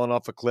kind of fallen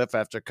off a cliff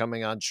after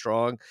coming on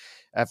strong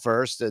at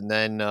first, and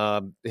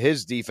then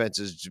his defense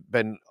has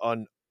been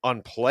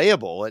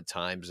unplayable at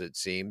times, it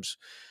seems.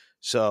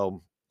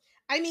 So,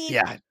 I mean,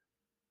 yeah.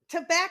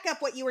 To back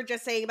up what you were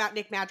just saying about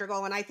Nick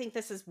Madrigal, and I think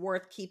this is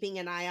worth keeping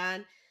an eye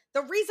on,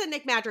 the reason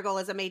Nick Madrigal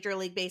is a Major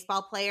League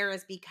Baseball player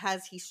is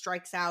because he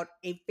strikes out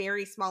a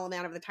very small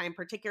amount of the time,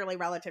 particularly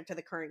relative to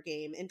the current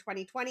game. In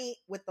 2020,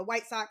 with the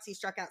White Sox, he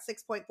struck out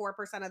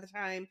 6.4% of the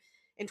time.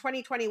 In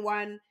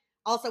 2021,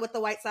 also with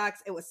the White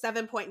Sox, it was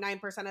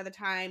 7.9% of the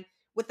time.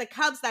 With the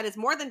Cubs, that is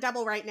more than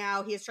double right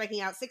now. He is striking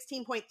out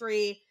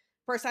 16.3%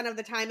 of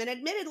the time. And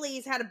admittedly,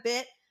 he's had a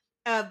bit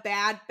of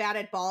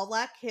batted ball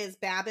luck. His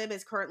BABIP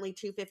is currently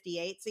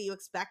 258, so you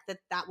expect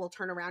that will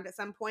turn around at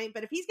some point.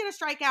 But if he's going to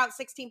strike out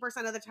 16%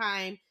 of the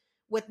time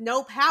with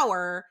no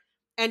power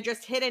and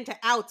just hit into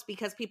outs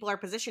because people are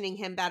positioning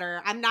him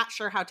better, I'm not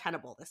sure how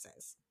tenable this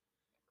is.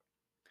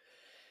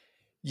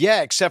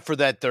 Yeah, except for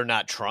that they're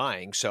not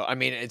trying. So, I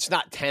mean, it's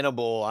not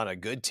tenable on a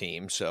good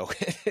team. So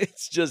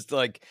it's just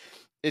like,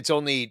 it's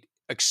only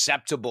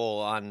acceptable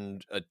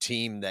on a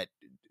team that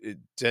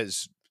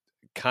does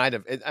kind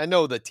of, I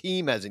know the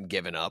team hasn't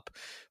given up,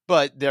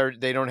 but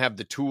they don't have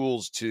the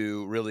tools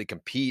to really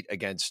compete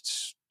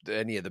against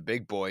any of the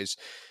big boys.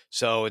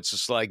 So it's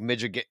just like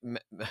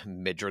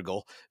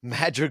Madrigal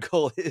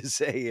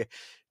is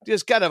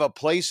just kind of a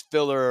place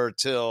filler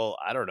till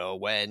I don't know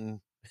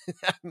when.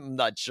 I'm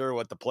not sure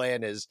what the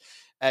plan is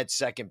at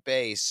second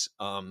base.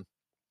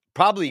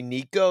 Probably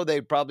Nico.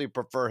 They'd probably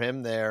prefer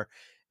him there.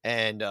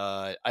 And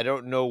I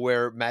don't know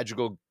where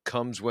Madrigal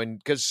comes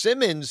because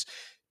Simmons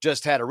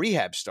just had a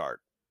rehab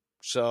start.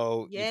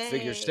 So you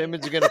figure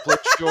Simmons is going to play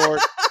short.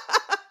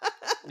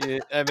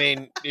 I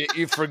mean,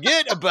 you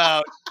forget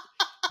about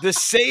the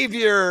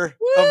savior of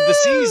the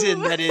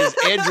season that is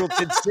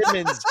Andrelton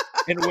Simmons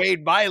and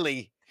Wade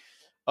Miley.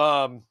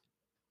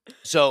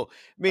 So,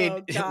 I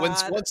mean,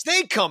 once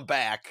they come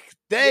back,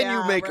 then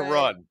you make a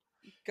run.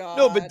 God.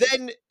 No, but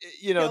then,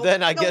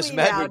 then I guess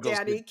Madrigal's...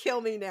 Daddy, kill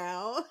me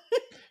now.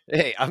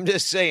 Hey, I'm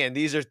just saying,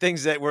 these are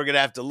things that we're going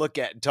to have to look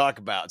at and talk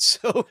about.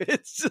 So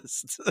it's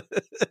just,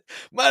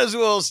 might as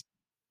well,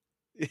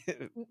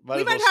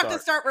 We might have to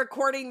start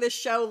recording this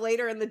show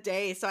later in the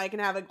day so I can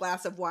have a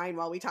glass of wine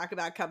while we talk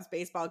about Cubs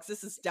baseball, because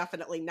this is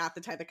definitely not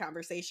the type of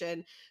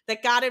conversation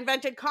that God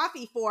invented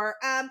coffee for.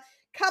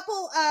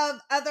 Couple of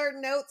other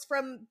notes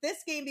from this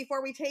game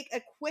before we take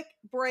a quick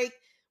break.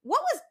 What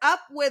was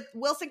up with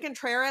Wilson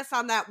Contreras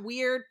on that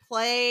weird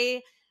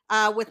play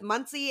with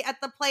Muncy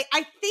at the plate?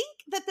 I think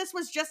that this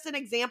was just an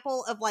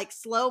example of like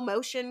slow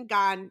motion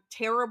gone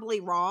terribly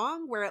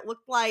wrong, where it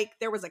looked like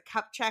there was a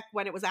cup check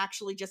when it was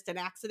actually just an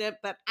accident.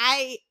 But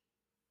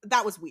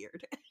that was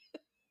weird.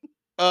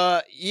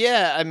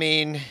 Yeah, I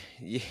mean,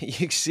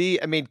 you see,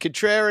 I mean,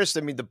 Contreras,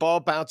 I mean, the ball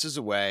bounces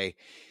away.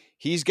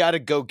 He's got to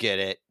go get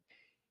it.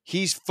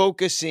 He's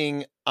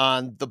focusing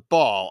on the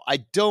ball.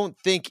 I don't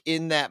think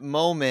in that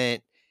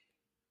moment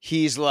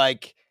he's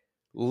like,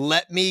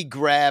 let me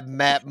grab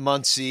Matt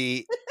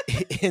Muncy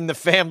in the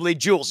family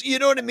jewels. You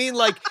know what I mean?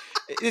 Like,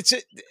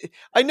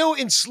 I know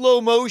in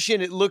slow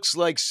motion, it looks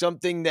like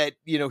something that,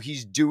 you know,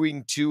 he's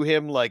doing to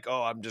him. Like,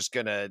 oh,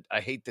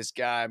 I hate this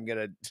guy. I'm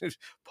going to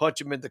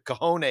punch him in the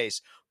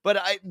cojones. But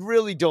I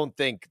really don't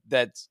think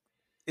that's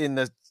in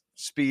the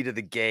speed of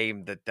the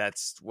game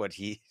that's what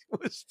he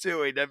was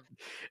doing. And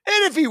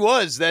if he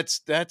was,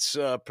 that's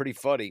pretty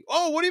funny.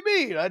 Oh, what do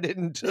you mean? I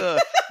didn't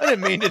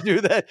mean to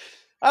do that.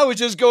 I was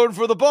just going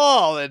for the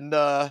ball, and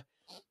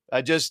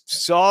I just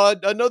saw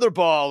another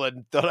ball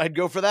and thought I'd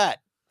go for that.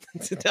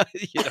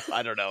 You know,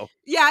 I don't know.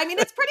 Yeah, I mean,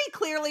 it's pretty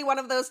clearly one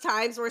of those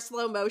times where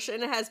slow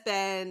motion has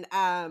been,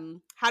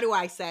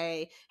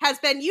 has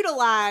been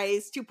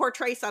utilized to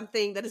portray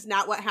something that is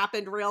not what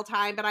happened real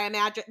time. But I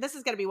imagine this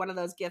is going to be one of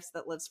those gifts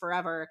that lives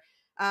forever.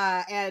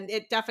 And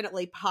it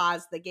definitely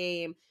paused the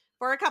game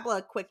for a couple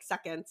of quick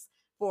seconds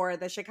for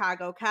the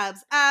Chicago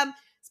Cubs.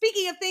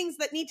 Speaking of things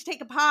that need to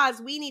take a pause,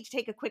 we need to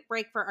take a quick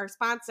break for our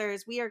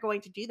sponsors. We are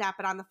going to do that.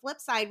 But on the flip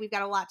side, we've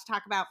got a lot to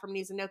talk about from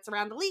news and notes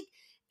around the league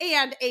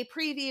and a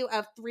preview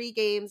of 3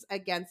 games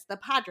against the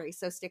Padres.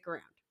 So stick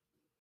around.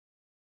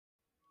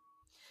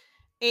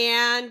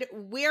 And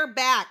we're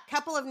back.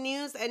 Couple of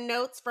news and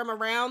notes from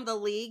around the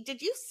league.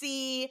 Did you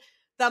see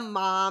the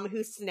mom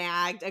who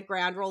snagged a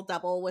ground rule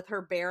double with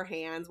her bare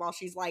hands while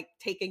she's like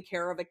taking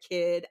care of a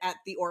kid at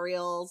the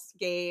Orioles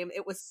game?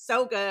 It was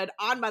so good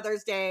on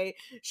Mother's Day.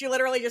 She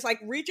literally just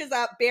like reaches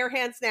up, bare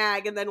hand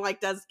snag, and then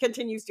like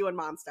continues doing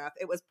mom stuff.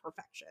 It was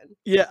perfection.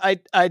 Yeah,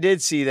 I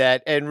did see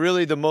that. And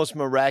really the most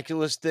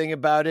miraculous thing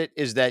about it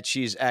is that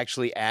she's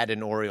actually at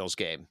an Orioles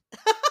game.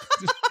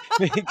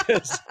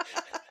 Because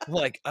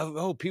like,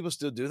 oh, people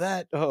still do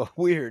that? Oh,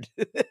 weird.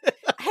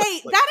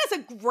 Hey, that is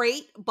a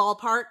great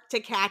ballpark to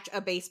catch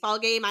a baseball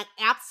game. I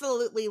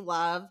absolutely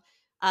love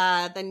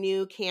the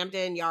new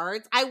Camden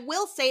Yards. I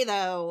will say,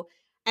 though,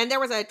 and there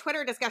was a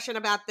Twitter discussion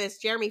about this,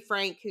 Jeremy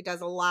Frank, who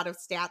does a lot of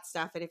stat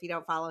stuff, and if you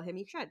don't follow him,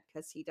 you should,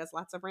 because he does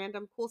lots of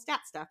random cool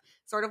stat stuff,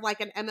 sort of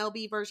like an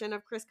MLB version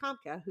of Chris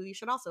Komka, who you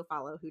should also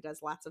follow, who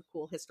does lots of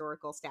cool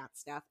historical stat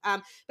stuff.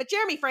 But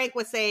Jeremy Frank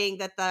was saying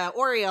that the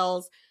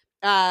Orioles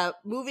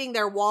moving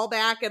their wall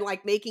back and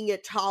like making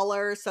it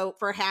taller, so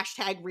for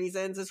hashtag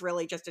reasons, is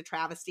really just a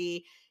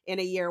travesty in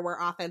a year where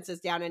offense is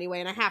down anyway.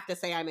 And I have to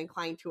say, I'm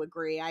inclined to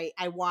agree.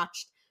 I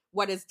watched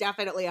what is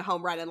definitely a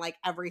home run in like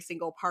every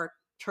single park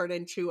turn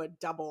into a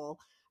double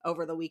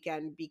over the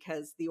weekend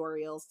because the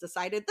Orioles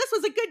decided this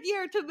was a good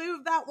year to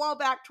move that wall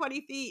back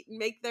 20 feet and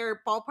make their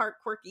ballpark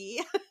quirky.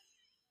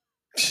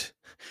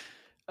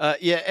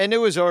 Yeah, and it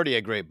was already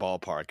a great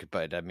ballpark,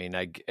 but I mean,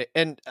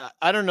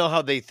 I don't know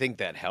how they think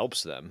that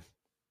helps them.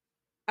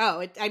 Oh,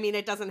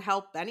 it doesn't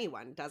help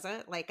anyone, does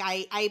it? Like,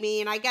 I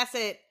mean, I guess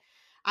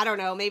I don't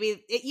know,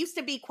 maybe it used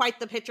to be quite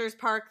the pitcher's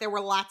park. There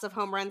were lots of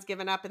home runs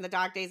given up in the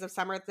dog days of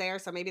summer there,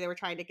 so maybe they were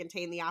trying to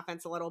contain the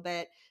offense a little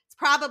bit. It's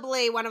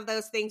probably one of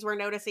those things we're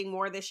noticing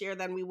more this year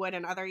than we would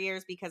in other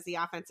years because the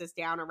offense is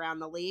down around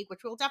the league, which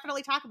we'll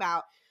definitely talk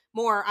about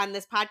more on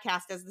this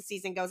podcast as the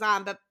season goes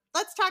on. But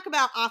let's talk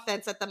about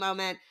offense at the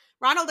moment.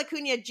 Ronald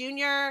Acuna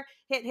Jr.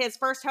 hit his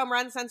first home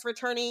run since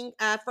returning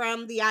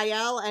from the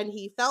IL, and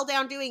he fell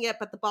down doing it,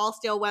 but the ball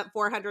still went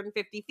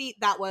 450 feet.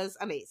 That was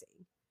amazing.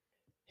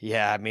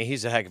 Yeah, I mean,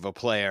 he's a heck of a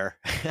player.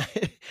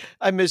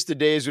 I miss the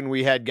days when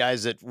we had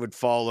guys that would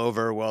fall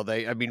over while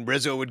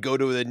Rizzo would go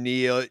to the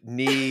knee,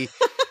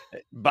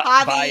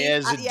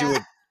 Baez would do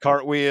a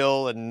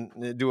cartwheel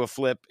and do a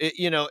flip. I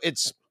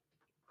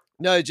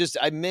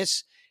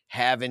miss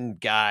having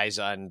guys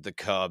on the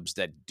Cubs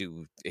that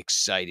do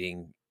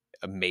exciting,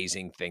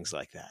 amazing things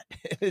like that.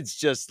 It's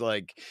just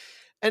like,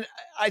 and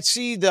I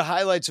see the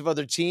highlights of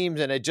other teams,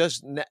 and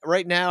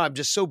right now I'm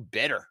just so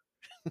bitter.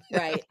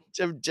 Right.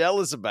 I'm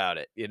jealous about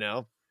it, you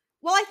know?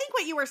 Well, I think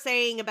what you were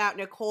saying about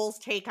Nicole's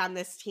take on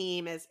this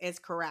team is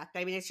correct.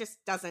 I mean, it just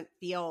doesn't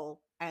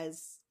feel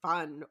as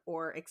fun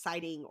or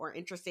exciting or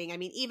interesting. I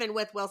mean, even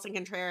with Wilson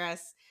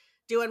Contreras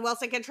doing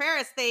Wilson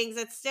Contreras things,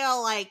 it's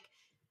still like,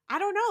 I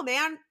don't know,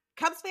 man.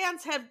 Cubs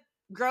fans have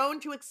grown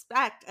to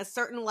expect a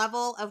certain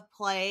level of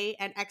play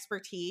and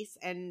expertise,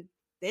 and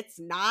it's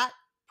not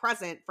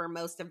present for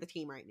most of the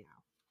team right now.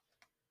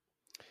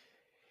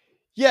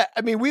 Yeah,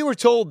 I mean, we were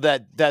told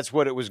that that's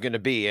what it was going to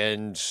be,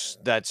 and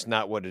that's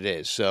not what it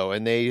is. So,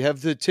 and they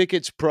have the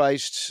tickets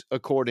priced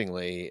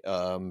accordingly.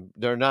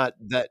 They're not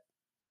that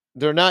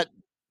they're not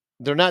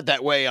they're not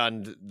that way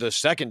on the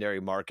secondary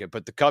market,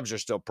 but the Cubs are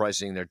still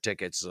pricing their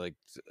tickets like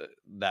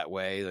that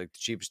way. Like the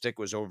cheapest ticket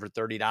was over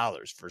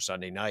 $30 for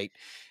Sunday night,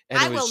 and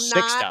I it will was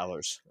not.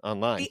 $6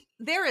 online.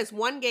 There is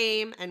one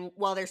game, and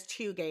well, there's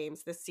two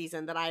games this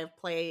season that I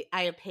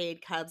have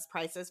paid Cubs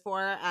prices for.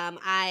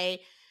 I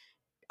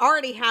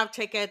already have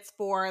tickets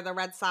for the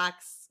Red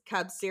Sox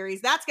Cubs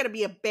series. That's going to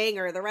be a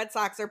banger. The Red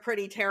Sox are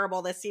pretty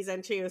terrible this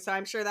season too, so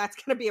I'm sure that's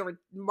going to be a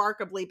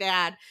remarkably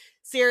bad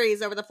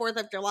series over the 4th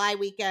of July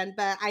weekend.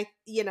 But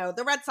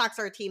the Red Sox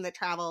are a team that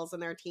travels,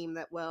 and they're a team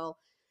that will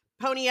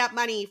pony up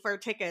money for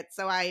tickets.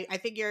 So I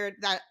figured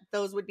that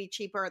those would be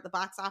cheaper at the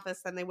box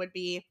office than they would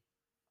be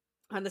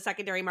on the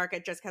secondary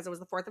market, just because it was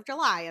the 4th of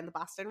July and the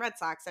Boston Red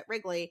Sox at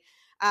Wrigley.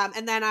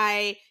 And then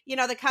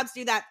the Cubs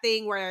do that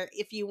thing where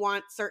if you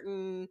want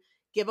certain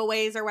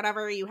giveaways or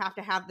whatever, you have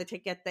to have the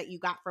ticket that you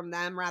got from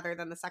them rather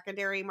than the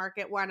secondary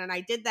market one. And I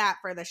did that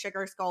for the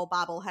Sugar Skull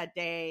bobblehead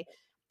day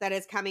that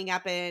is coming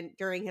up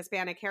during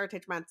Hispanic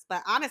Heritage Month.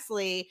 But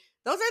honestly,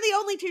 those are the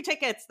only two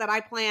tickets that I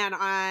plan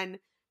on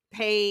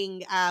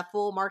paying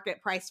full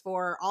market price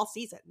for all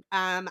season.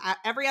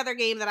 Every other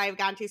game that I've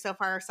gone to so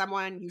far,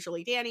 someone,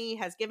 usually Danny,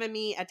 has given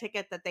me a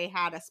ticket that they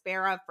had a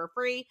spare of for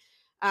free,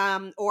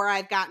 or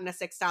I've gotten a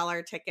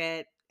 $6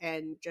 ticket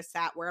and just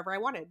sat wherever I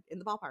wanted in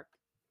the ballpark.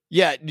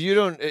 Yeah, you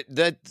don't.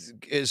 That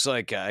is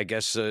like, I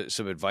guess,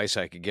 some advice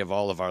I could give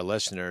all of our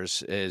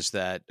listeners is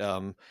that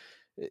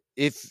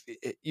if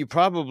you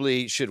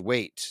probably should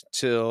wait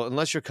till,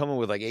 unless you're coming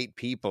with like 8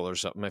 people or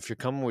something. If you're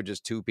coming with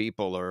just 2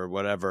 people or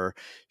whatever,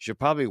 you should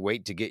probably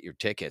wait to get your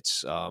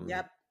tickets.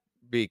 Yep.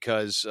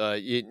 Because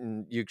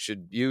you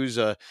should use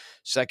a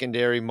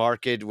secondary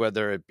market,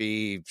 whether it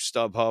be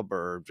StubHub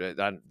or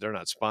they're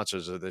not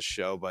sponsors of this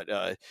show, but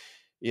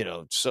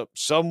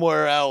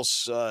somewhere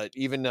else,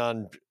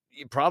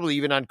 probably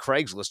even on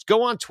Craigslist.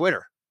 Go on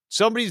Twitter.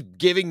 Somebody's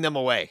giving them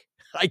away.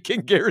 I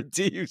can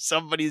guarantee you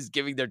somebody's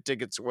giving their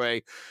tickets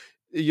away.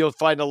 You'll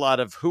find a lot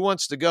of who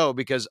wants to go,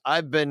 because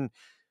I've been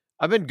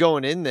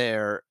going in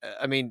there.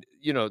 I mean,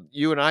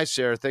 you and I,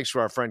 Sarah, thanks to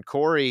our friend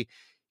Corey,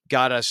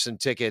 got us some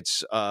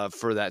tickets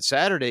for that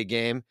Saturday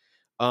game.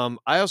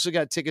 I also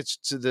got tickets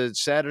to the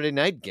Saturday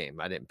night game.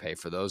 I didn't pay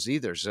for those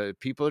either. So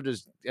people are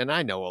just, and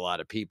I know a lot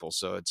of people,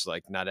 so it's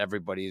like not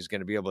everybody is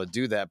going to be able to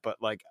do that. But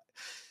like,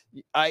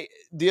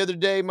 the other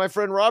day, my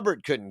friend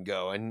Robert couldn't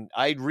go, and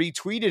I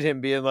retweeted him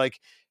being like,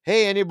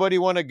 hey, anybody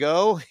want to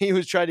go? He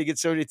was trying to get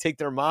somebody to take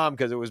their mom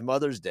because it was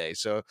Mother's Day.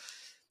 So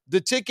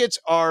the tickets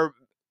are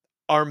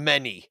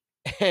many,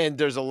 and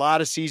there's a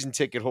lot of season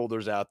ticket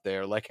holders out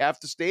there, like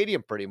half the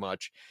stadium pretty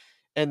much,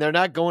 and they're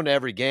not going to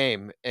every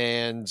game.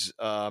 And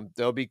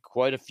there'll be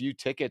quite a few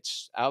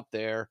tickets out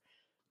there.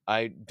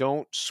 I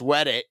don't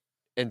sweat it,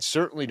 and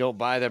certainly don't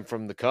buy them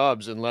from the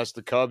Cubs unless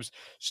the Cubs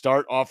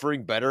start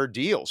offering better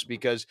deals,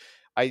 because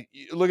I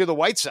look at the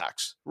White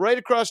Sox right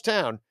across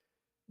town.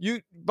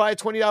 You buy a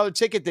 $20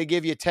 ticket, they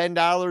give you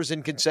 $10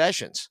 in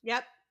concessions.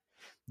 Yep.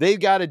 They've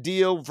got a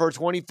deal for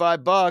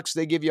 $25.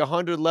 They give you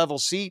 100 level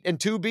seat and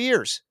 2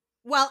 beers.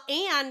 Well,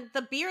 and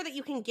the beer that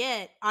you can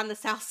get on the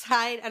South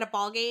Side at a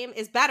ball game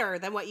is better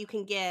than what you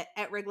can get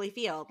at Wrigley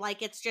Field.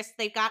 Like, it's just,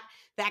 they've got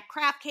that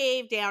craft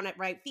cave down at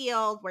right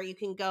field where you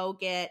can go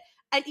get,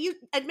 and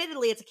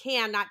admittedly it's a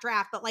can, not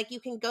draft, but like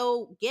you can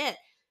go get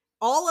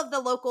all of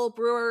the local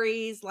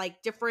breweries,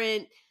 like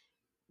different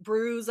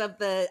brews of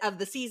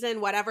the season,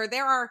 whatever.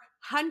 There are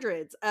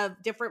hundreds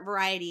of different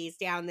varieties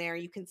down there.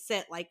 You can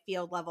sit like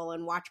field level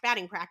and watch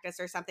batting practice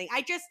or something.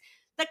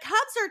 The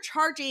Cubs are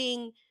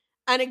charging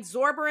an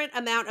exorbitant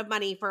amount of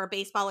money for a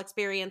baseball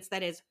experience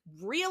that is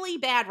really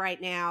bad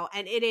right now,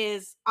 and it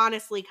is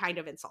honestly kind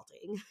of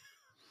insulting.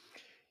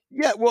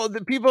 Yeah, well,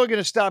 the people are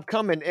going to stop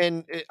coming,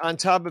 and on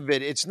top of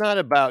it, it's not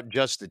about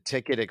just the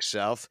ticket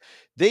itself.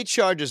 They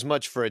charge as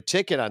much for a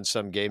ticket on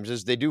some games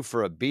as they do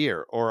for a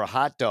beer or a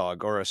hot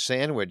dog or a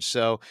sandwich.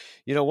 So,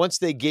 once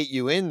they get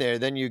you in there,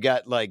 then you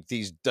got like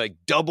these like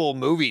double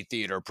movie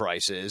theater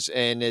prices,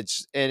 and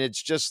it's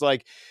just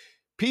like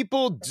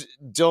people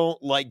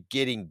don't like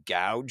getting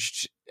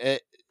gouged, and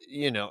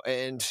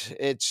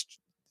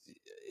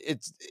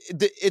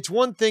it's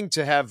one thing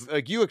to have,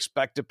 like, you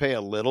expect to pay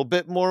a little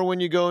bit more when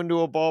you go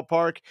into a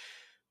ballpark,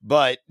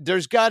 but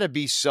there's got to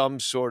be some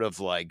sort of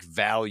like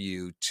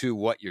value to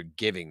what you're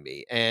giving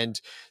me.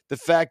 And the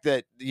fact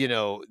that,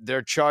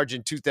 they're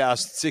charging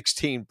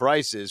 2016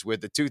 prices with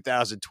the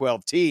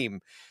 2012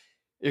 team,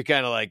 you're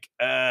kind of like,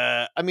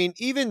 I mean,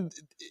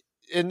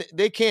 and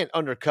they can't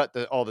undercut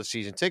all the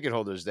season ticket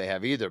holders they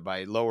have either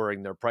by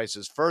lowering their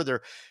prices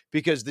further,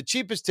 because the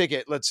cheapest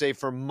ticket, let's say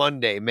for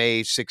Monday,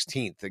 May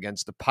 16th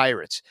against the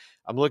Pirates,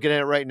 I'm looking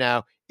at it right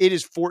now, it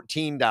is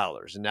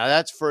 $14. And now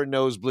that's for a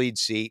nosebleed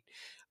seat.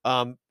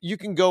 You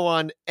can go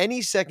on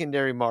any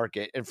secondary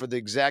market and for the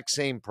exact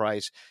same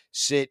price,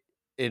 sit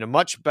in a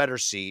much better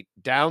seat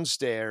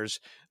downstairs,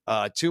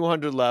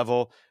 200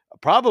 level.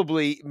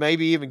 Probably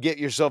maybe even get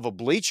yourself a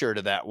bleacher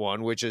to that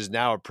one, which is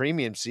now a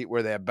premium seat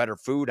where they have better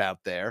food out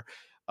there.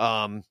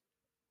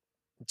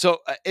 So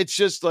it's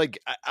just like,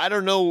 I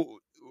don't know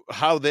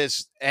how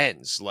this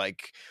ends.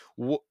 Like,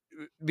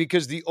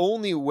 because the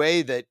only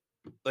way that,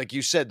 like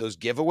you said, those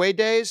giveaway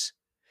days,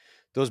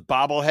 those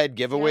bobblehead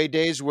giveaway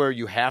days where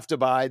you have to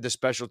buy the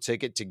special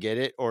ticket to get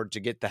it or to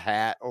get the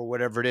hat or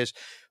whatever it is,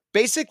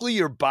 basically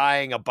you're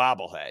buying a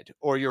bobblehead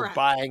or you're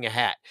buying a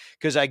hat,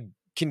 because I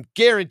can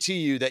guarantee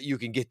you that you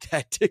can get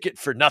that ticket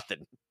for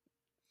nothing.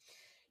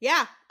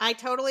 Yeah, I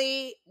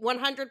totally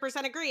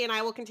 100% agree. And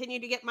I will continue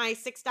to get my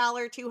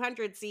 $6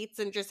 200 seats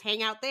and just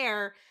hang out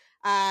there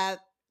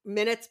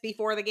minutes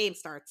before the game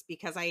starts,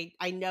 because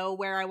I know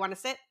where I want to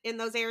sit in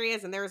those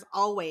areas. And there's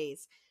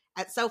always,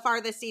 so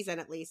far this season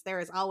at least, there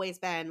has always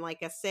been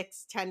like a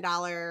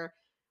 $6-10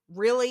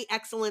 really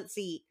excellent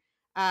seat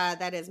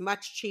that is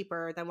much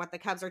cheaper than what the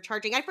Cubs are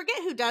charging. I forget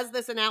who does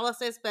this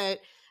analysis, but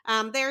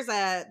there's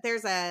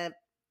a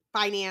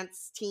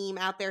finance team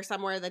out there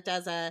somewhere that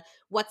does a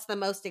what's the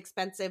most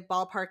expensive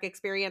ballpark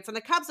experience, and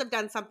the Cubs have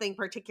done something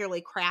particularly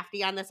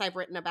crafty on this. I've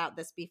written about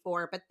this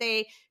before, but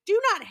they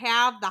do not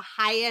have the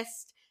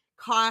highest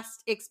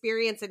cost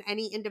experience in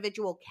any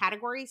individual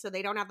category. So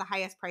they don't have the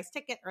highest price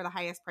ticket or the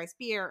highest price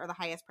beer or the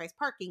highest price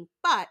parking,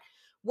 but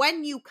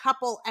when you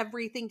couple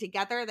everything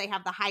together, they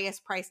have the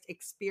highest priced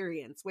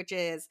experience, which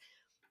is,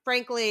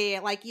 frankly,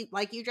 like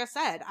you just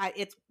said,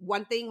 it's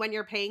one thing when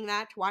you're paying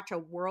that to watch a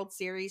World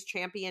Series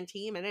champion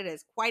team, and it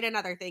is quite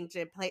another thing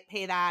to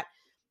pay that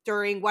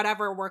during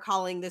whatever we're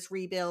calling this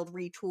rebuild,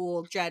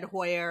 retool, Jed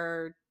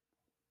Hoyer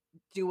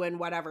doing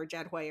whatever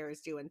Jed Hoyer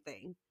is doing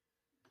thing.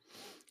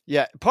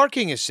 Yeah,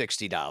 parking is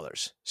 $60.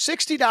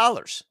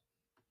 $60.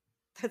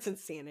 That's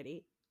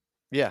insanity.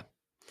 Yeah.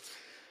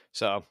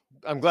 So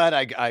I'm glad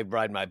I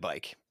ride my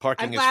bike.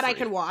 Parking. I'm glad is free. I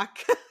can walk.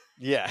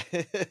 Yeah.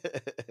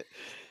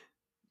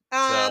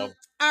 All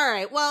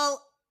right.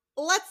 Well,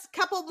 let's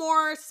couple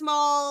more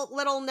small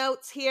little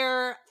notes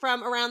here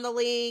from around the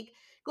league.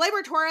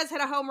 Gleyber Torres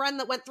hit a home run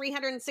that went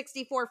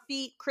 364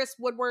 feet. Chris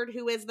Woodward,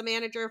 who is the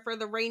manager for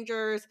the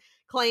Rangers,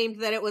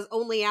 claimed that it was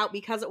only out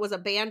because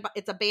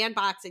it's a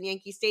bandbox in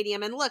Yankee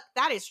Stadium. And look,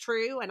 that is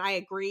true. And I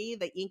agree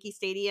that Yankee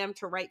Stadium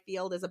to right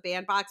field is a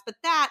bandbox, but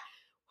that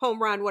home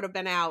run would have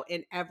been out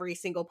in every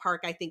single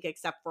park, I think,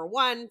 except for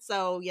one.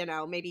 So,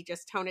 maybe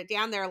just tone it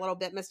down there a little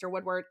bit, Mr.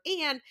 Woodward.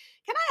 And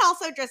can I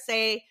also just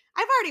say,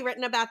 I've already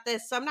written about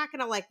this, so I'm not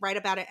going to write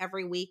about it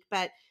every week,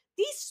 but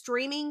these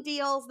streaming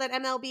deals that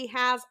MLB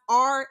has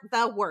are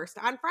the worst.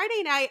 On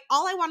Friday night,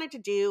 all I wanted to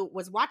do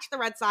was watch the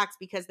Red Sox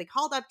because they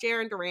called up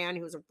Jarren Duran,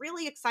 who was a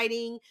really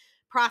exciting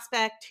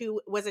prospect who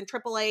was in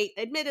AAA.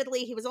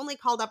 Admittedly, he was only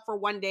called up for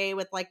one day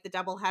with the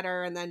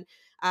doubleheader, and then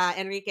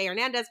Enrique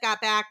Hernandez got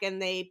back and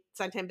they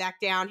sent him back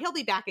down. He'll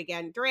be back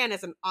again. Duran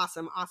is an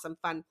awesome, awesome,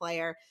 fun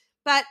player.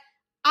 But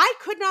I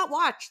could not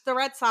watch the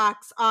Red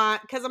Sox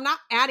because I'm not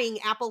adding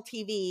Apple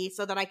TV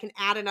so that I can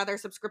add another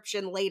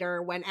subscription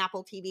later when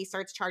Apple TV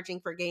starts charging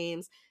for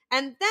games.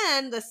 And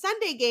then the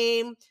Sunday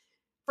game,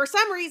 for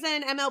some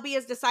reason, MLB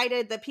has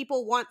decided that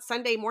people want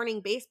Sunday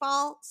morning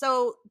baseball.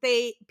 So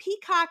they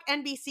Peacock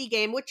NBC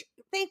game, which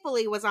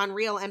thankfully was on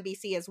real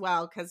NBC as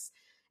well, because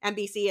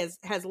NBC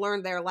has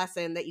learned their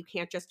lesson that you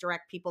can't just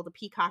direct people to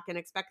Peacock and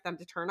expect them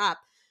to turn up.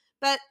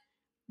 But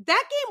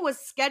that game was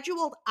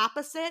scheduled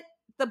opposite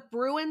the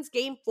Bruins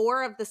Game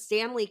 4 of the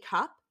Stanley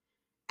Cup.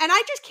 And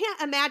I just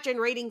can't imagine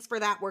ratings for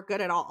that were good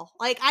at all.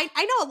 I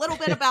know a little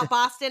bit about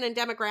Boston and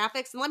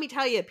demographics, and let me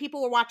tell you,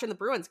 people were watching the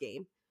Bruins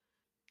game.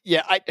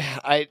 Yeah,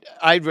 I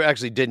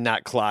actually did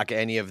not clock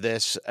any of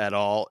this at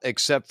all,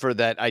 except for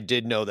that I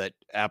did know that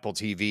Apple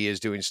TV is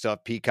doing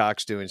stuff,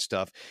 Peacock's doing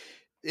stuff.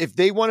 If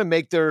they want to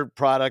make their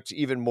product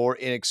even more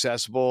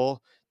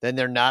inaccessible, then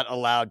they're not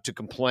allowed to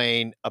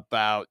complain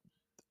about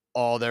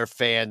all their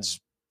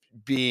fans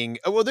being,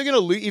 well, they're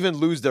going to even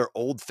lose their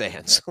old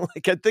fans.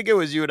 I think it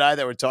was you and I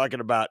that were talking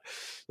about,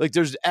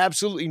 there's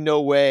absolutely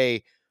no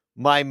way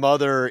my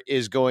mother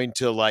is going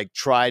to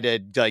try to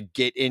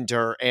get into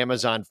her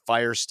Amazon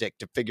Fire Stick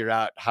to figure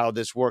out how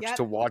this works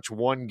to watch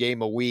one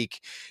game a week.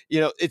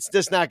 It's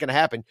just not going to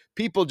happen.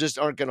 People just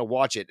aren't going to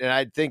watch it. And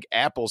I think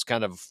Apple's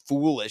kind of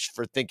foolish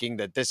for thinking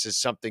that this is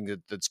something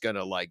that's going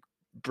to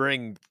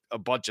bring a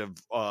bunch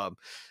of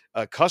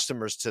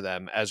customers to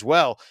them as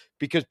well,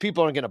 because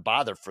people aren't going to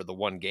bother for the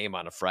one game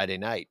on a Friday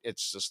night.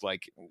 It's just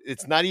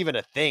it's not even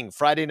a thing.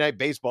 Friday night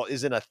baseball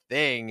isn't a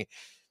thing.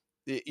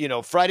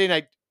 Friday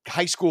night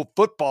high school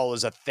football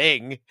is a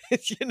thing.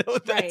 That's,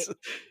 right.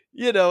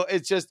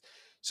 It's just,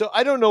 so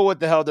I don't know what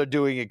the hell they're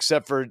doing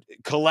except for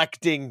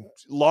collecting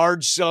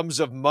large sums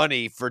of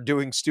money for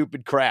doing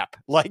stupid crap.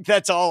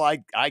 That's all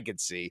I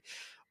could see.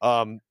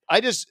 I'll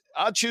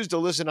choose to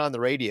listen on the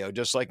radio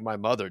just like my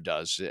mother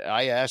does.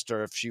 I asked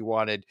her if she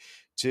wanted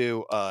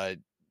to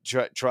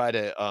try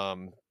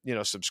to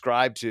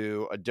subscribe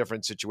to a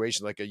different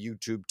situation like a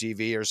YouTube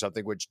TV or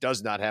something, which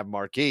does not have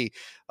marquee,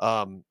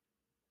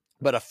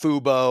 but a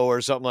Fubo or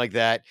something like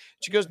that.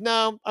 She goes,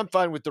 no, I'm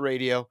fine with the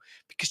radio,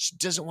 because she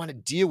doesn't want to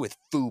deal with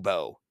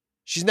Fubo.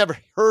 She's never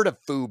heard of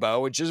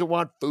Fubo, and she doesn't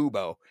want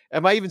Fubo.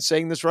 Am I even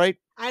saying this right?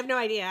 I have no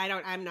idea.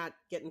 I'm not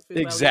getting Fubo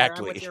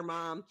exactly. Here. I'm with your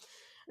mom.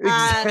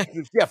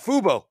 Exactly. Yeah,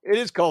 Fubo. It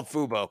is called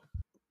Fubo.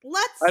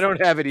 I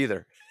don't have it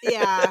either.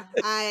 Yeah,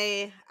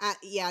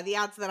 the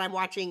odds that I'm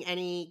watching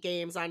any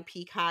games on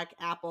Peacock,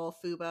 Apple,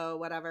 Fubo,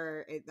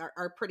 whatever,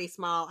 are pretty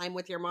small. I'm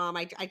with your mom.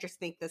 I just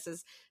think this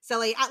is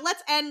silly.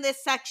 Let's end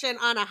this section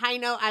on a high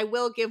note. I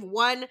will give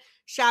one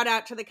shout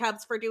out to the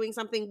Cubs for doing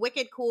something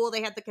wicked cool.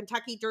 They had the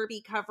Kentucky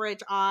Derby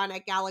coverage on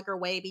at Gallagher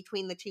Way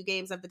between the two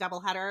games of the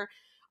doubleheader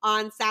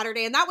on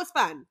Saturday, and that was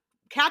fun.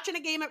 Catching a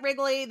game at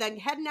Wrigley, then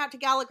heading out to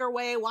Gallagher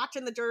Way,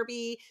 watching the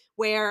Derby,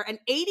 where an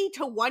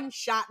 80-1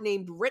 shot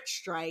named Rich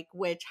Strike,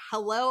 which,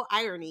 hello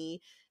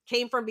irony,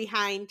 came from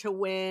behind to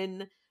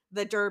win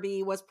the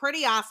Derby, was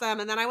pretty awesome.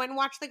 And then I went and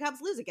watched the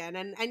Cubs lose again.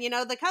 And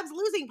the Cubs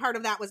losing part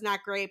of that was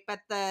not great, but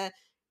the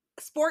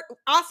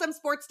awesome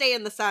sports day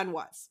in the sun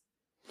was.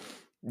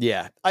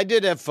 Yeah, I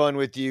did have fun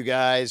with you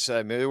guys.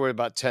 I mean, there were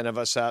about 10 of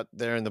us out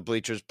there in the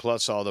bleachers,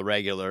 plus all the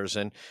regulars.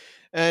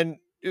 And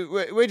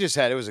we just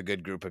had, it was a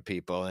good group of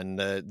people, and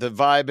the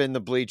vibe in the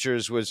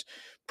bleachers was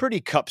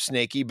pretty cup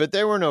snaky, but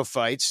there were no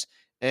fights.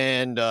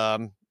 And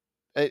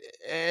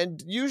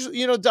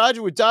usually,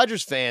 with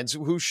Dodgers fans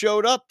who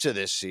showed up to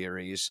this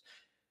series,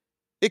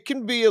 it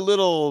can be a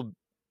little,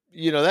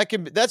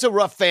 that's a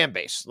rough fan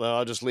base. Well,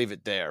 I'll just leave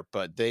it there,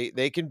 but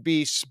they can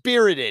be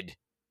spirited,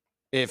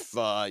 if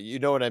you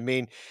know what I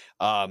mean.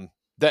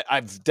 That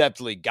I've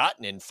definitely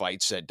gotten in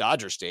fights at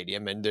Dodger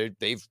Stadium, and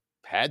they've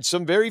had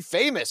some very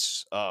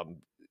famous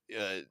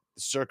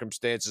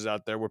circumstances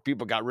out there where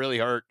people got really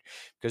hurt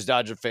because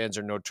Dodger fans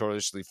are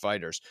notoriously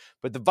fighters.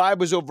 But the vibe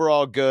was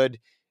overall good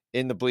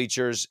in the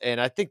bleachers, and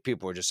I think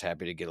people were just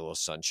happy to get a little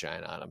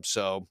sunshine on them.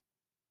 So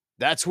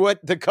that's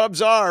what the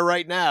Cubs are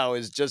right now,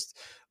 is just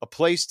a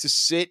place to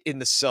sit in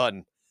the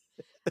sun.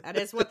 That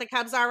is what the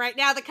Cubs are right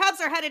now. The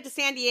Cubs are headed to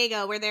San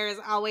Diego, where there is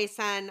always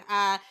sun.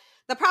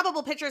 The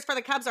probable pitchers for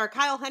the Cubs are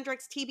Kyle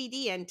Hendricks,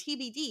 TBD, and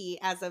TBD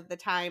as of the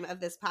time of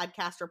this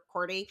podcast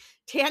recording.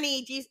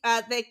 Danny,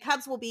 the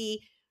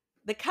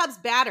Cubs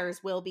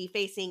batters will be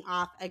facing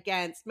off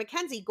against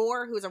Mackenzie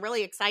Gore, who is a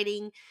really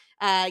exciting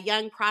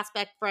young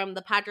prospect from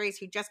the Padres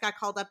who just got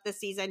called up this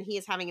season. He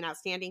is having an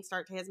outstanding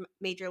start to his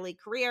major league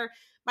career.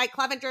 Mike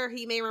Clevenger, who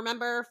you may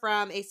remember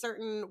from a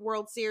certain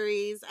World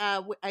Series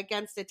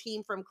against a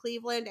team from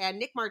Cleveland, and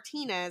Nick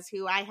Martinez,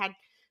 who I had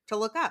to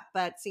look up,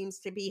 but seems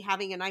to be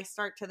having a nice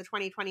start to the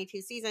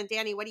 2022 season.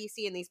 Danny, what do you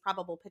see in these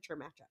probable pitcher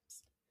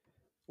matchups?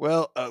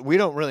 Well, we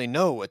don't really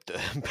know what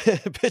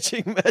the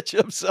pitching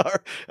matchups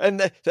are, and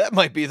that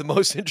might be the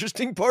most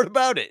interesting part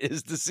about it,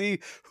 is to see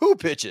who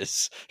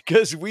pitches,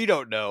 because we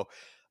don't know.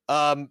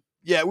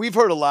 Yeah, we've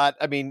heard a lot.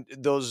 I mean,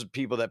 those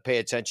people that pay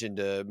attention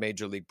to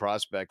major league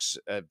prospects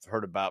have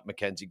heard about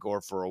Mackenzie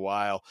Gore for a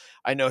while.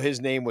 I know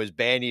his name was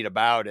bandied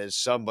about as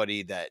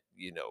somebody that,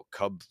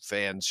 Cub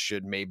fans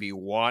should maybe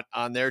want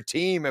on their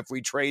team if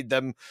we trade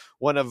them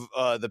one of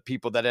the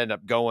people that end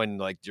up going,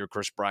 like your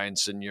Chris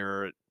Bryant's and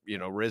your,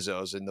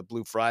 Rizzo's and the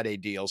Blue Friday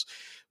deals.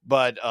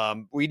 But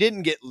we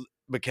didn't get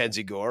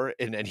Mackenzie Gore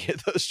in any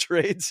of those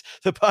trades.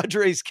 The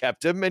Padres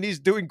kept him, and he's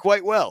doing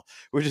quite well,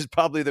 which is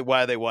probably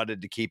why they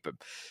wanted to keep him.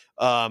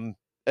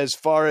 As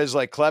far as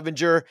like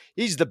Clevenger,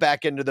 he's the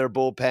back end of their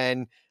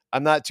bullpen.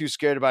 I'm not too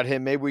scared about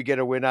him. Maybe we get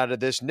a win out of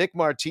this. Nick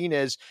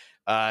Martinez,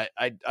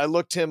 I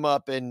looked him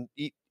up, and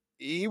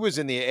he was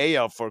in the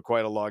AL for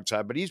quite a long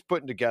time, but he's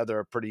putting together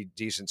a pretty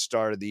decent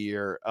start of the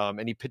year.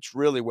 And he pitched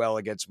really well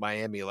against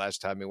Miami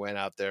last time he went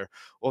out there.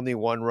 Only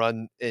 1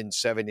 run in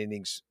 7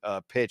 innings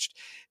pitched.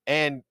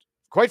 And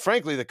quite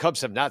frankly, the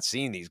Cubs have not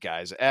seen these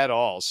guys at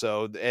all.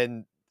 So,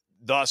 and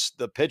thus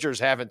the pitchers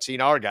haven't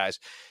seen our guys.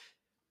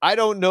 I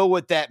don't know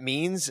what that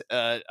means.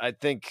 I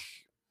think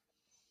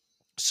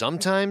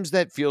sometimes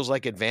that feels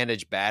like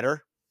advantage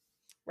batter.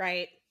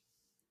 Right.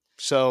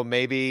 So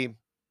maybe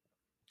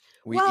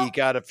we eke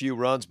out a few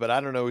runs, but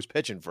I don't know who's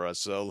pitching for us.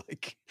 So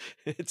like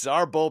it's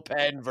our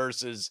bullpen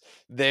versus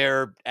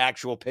their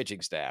actual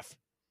pitching staff.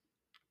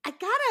 I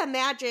gotta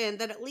imagine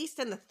that at least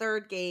in the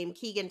third game,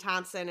 Keegan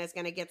Thompson is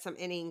going to get some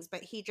innings,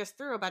 but he just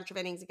threw a bunch of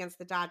innings against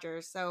the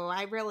Dodgers. So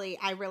I really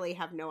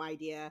have no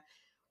idea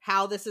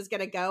how this is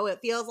going to go. It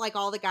feels like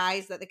all the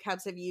guys that the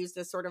Cubs have used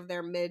as sort of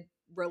their mid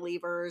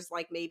relievers,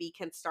 like maybe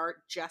can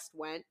start, just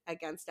went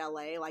against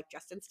LA, like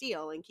Justin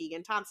Steele and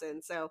Keegan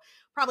Thompson. So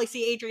probably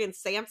see Adrian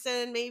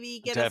Sampson maybe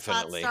get a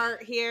spot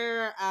start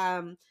here.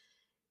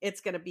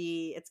 It's gonna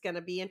be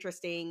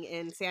interesting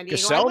in San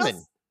Diego.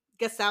 Gesellman.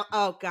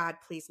 Oh God,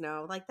 please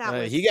no! Like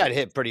that. He got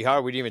hit pretty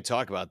hard. We didn't even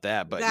talk about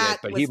that, but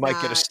he might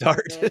get a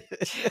start.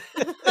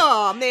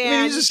 Oh man, I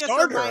mean, he's a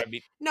starter.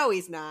 No,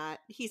 he's not.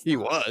 He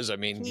was. I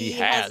mean, he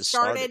has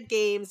started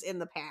games in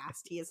the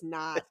past. He is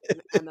not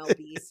an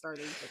MLB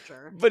starting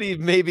pitcher. But he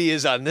maybe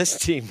is on this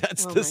team.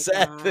 That's the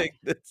sad thing.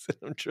 That's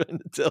what I'm trying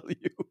to tell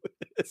you.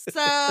 So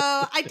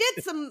I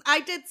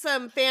did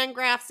some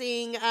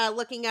Fangraphsing,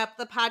 looking up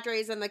the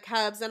Padres and the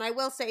Cubs, and I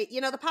will say,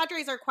 the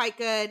Padres are quite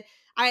good.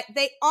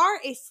 They are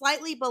a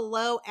slightly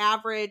below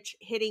average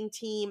hitting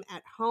team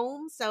at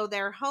home. So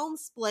their home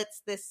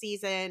splits this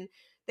season,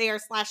 they are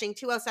slashing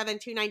 207,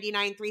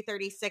 299,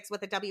 336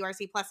 with a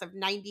WRC plus of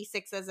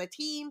 96 as a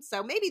team.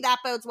 So maybe that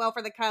bodes well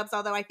for the Cubs,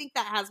 although I think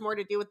that has more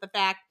to do with the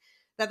fact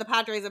that the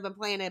Padres have been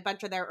playing a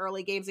bunch of their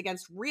early games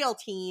against real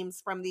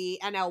teams from the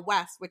NL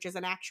West, which is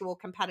an actual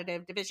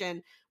competitive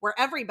division where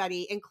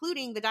everybody,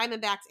 including the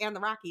Diamondbacks and the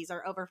Rockies,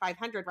 are over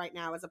 500 right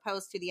now, as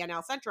opposed to the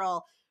NL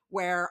Central,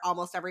 where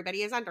almost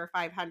everybody is under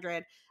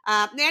 500.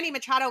 Manny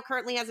Machado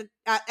currently has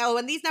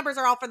and these numbers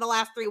are all for the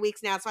last 3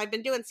 weeks now. So I've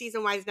been doing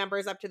season-wise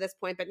numbers up to this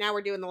point, but now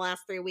we're doing the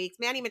last 3 weeks.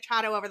 Manny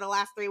Machado over the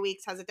last 3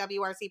 weeks has a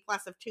WRC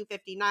plus of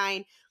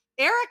 259.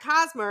 Eric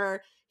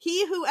Hosmer,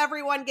 he who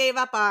everyone gave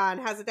up on,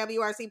 has a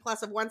WRC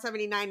plus of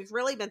 179. He's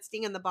really been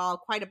stinging the ball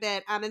quite a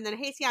bit. And then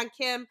Ha-Seong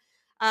Kim,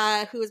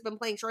 who has been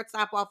playing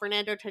shortstop while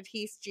Fernando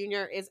Tatis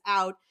Jr. is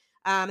out,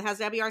 has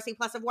WRC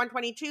plus of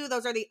 122.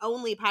 Those are the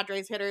only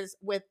Padres hitters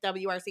with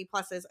WRC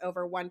pluses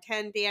over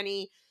 110.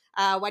 Danny,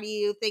 what do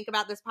you think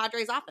about this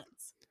Padres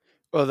offense?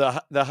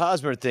 Well, the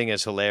Hosmer thing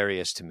is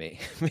hilarious to me.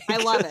 I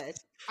love it.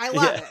 I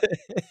love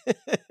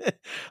it.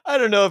 I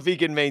don't know if he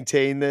can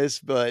maintain this,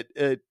 but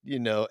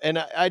and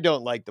I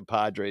don't like the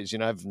Padres.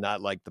 I've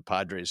not liked the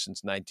Padres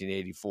since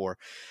 1984,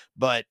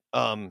 but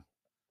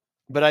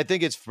I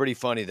think it's pretty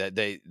funny that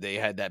they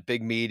had that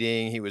big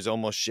meeting. He was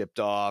almost shipped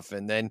off,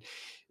 and then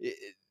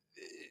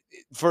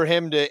for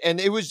him to,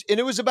 and it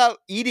was about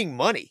eating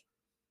money.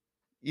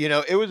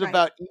 It was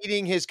about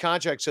eating his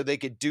contract so they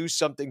could do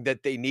something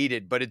that they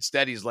needed, but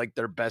instead he's like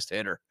their best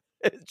hitter.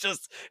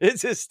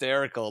 It's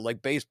hysterical.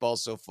 Like,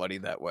 baseball's so funny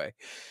that way.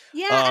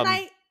 Yeah. And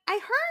I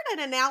heard an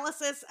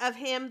analysis of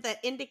him that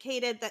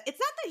indicated that it's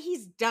not that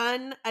he's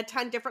done a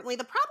ton differently.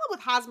 The problem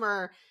with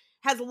Hosmer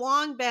has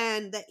long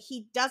been that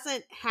he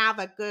doesn't have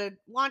a good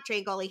launch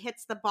angle. He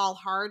hits the ball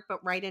hard,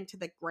 but right into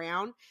the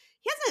ground.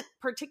 He hasn't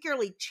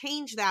particularly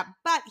changed that,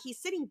 but he's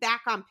sitting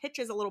back on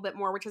pitches a little bit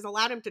more, which has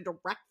allowed him to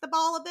direct the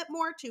ball a bit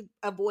more to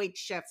avoid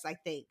shifts, I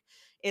think,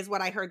 is what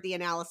I heard the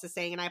analysis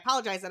saying. And I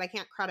apologize that I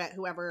can't credit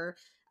whoever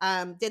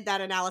did that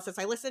analysis.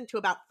 I listened to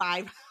about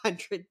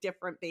 500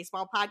 different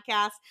baseball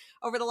podcasts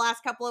over the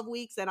last couple of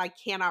weeks, and I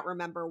cannot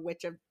remember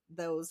which of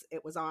those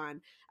it was on.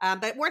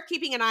 But worth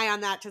keeping an eye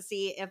on that to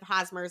see if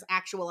Hosmer's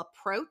actual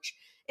approach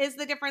is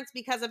the difference,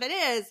 because if it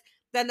is,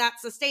 then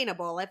that's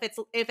sustainable.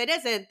 If it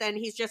isn't, then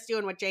he's just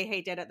doing what Jay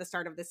Hay did at the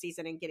start of the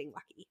season and getting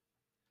lucky.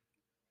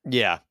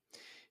 Yeah.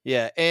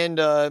 Yeah. And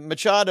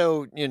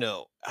Machado,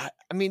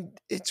 I mean,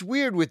 it's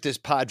weird with this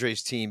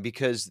Padres team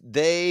because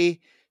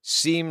they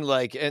seem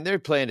like, and they're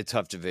playing a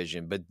tough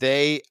division, but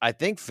they, I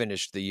think,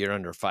 finished the year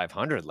under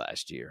 500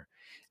 last year.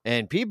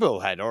 And people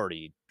had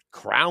already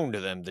crowned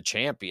them the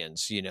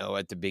champions,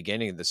 at the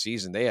beginning of the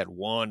season. They had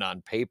won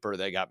on paper.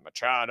 They got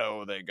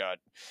Machado. They got,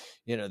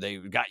 they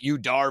got Yu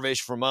Darvish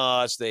from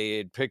us. They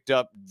had picked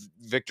up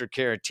Victor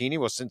Caratini.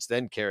 Well, since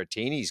then,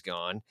 Caratini's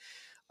gone.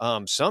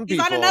 Some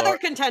people on another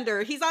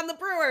contender. He's on the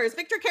Brewers.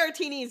 Victor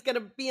Caratini is going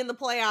to be in the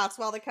playoffs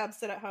while the Cubs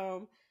sit at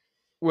home.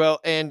 Well,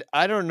 and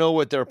I don't know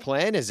what their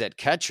plan is at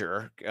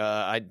catcher.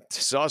 I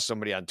saw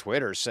somebody on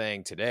Twitter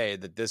saying today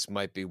that this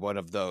might be one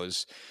of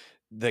those,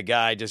 the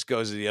guy just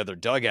goes to the other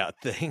dugout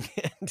thing.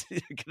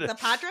 The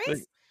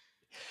Padres?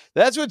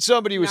 That's what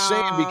somebody was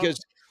saying,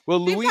 because, well,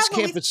 Luis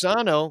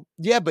Campusano,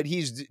 yeah, but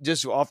he's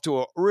just off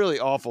to a really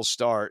awful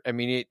start. I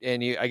mean,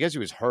 I guess he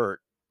was hurt,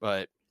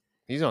 but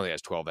he only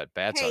has 12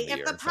 at-bats on the year.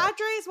 If the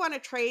Padres want to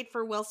trade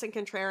for Wilson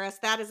Contreras,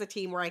 that is a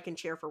team where I can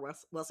cheer for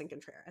Wilson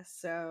Contreras.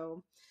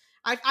 So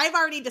I've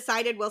already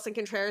decided Wilson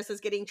Contreras is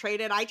getting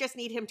traded. I just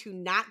need him to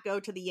not go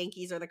to the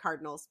Yankees or the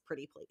Cardinals,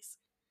 pretty please.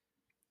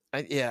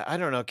 I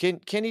don't know.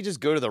 Can he just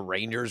go to the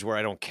Rangers where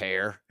I don't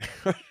care?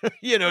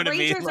 You know what I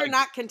mean? Rangers are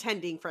not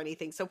contending for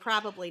anything, so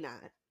probably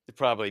not.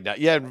 Probably not.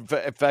 Yeah, in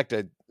fact,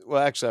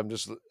 actually, I'm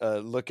just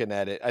looking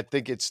at it. I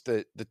think it's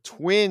the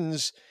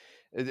Twins,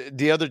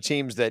 the other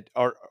teams that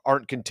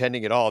aren't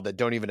contending at all, that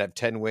don't even have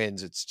 10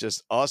 wins. It's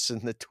just us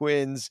and the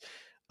Twins,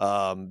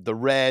 the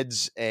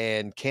Reds,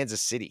 and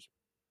Kansas City.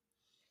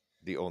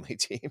 The only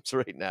teams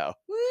right now.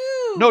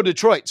 Woo! No,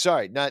 Detroit.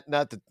 Sorry, not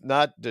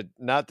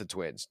the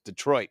Twins.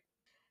 Detroit.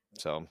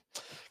 So,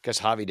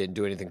 because Javi didn't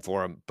do anything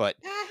for him, but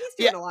he's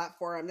doing a lot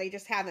for him. They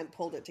just haven't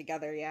pulled it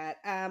together yet.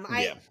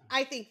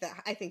 I think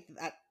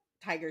that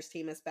Tigers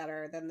team is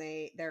better than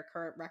their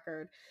current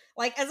record.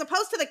 Like, as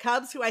opposed to the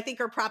Cubs, who I think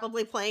are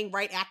probably playing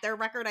right at their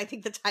record, I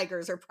think the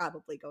Tigers are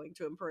probably going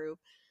to improve.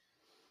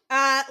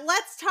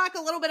 Let's talk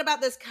a little bit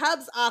about this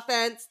Cubs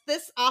offense.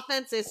 This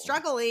offense is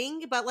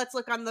struggling, but let's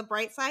look on the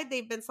bright side.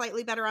 They've been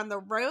slightly better on the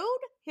road,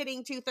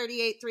 hitting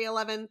 238,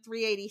 311,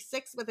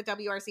 386 with a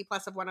WRC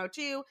plus of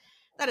 102.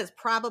 That is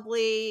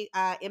probably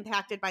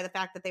impacted by the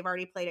fact that they've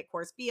already played at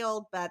Coors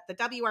Field, but the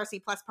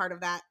WRC plus part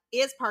of that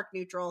is park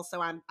neutral,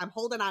 so I'm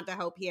holding on to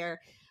hope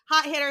here.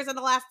 Hot hitters in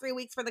the last 3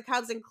 weeks for the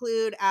Cubs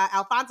include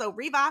Alfonso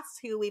Rivas,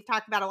 who we've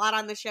talked about a lot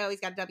on the show.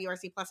 He's got a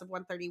WRC plus of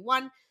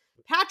 131.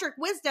 Patrick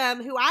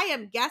Wisdom, who I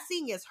am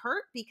guessing is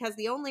hurt, because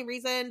the only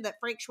reason that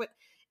Frank Schmidt,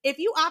 if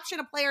you option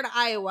a player to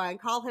Iowa and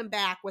call him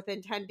back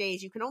within 10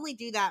 days, you can only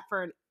do that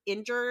for an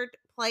injured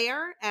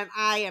player. And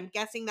I am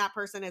guessing that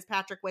person is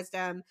Patrick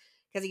Wisdom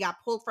because he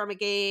got pulled from a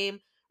game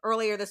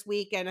earlier this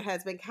week and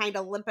has been kind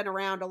of limping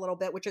around a little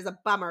bit, which is a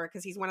bummer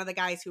because he's one of the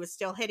guys who is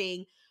still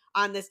hitting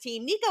on this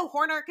team. Nico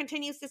Horner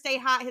continues to stay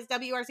hot. His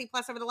WRC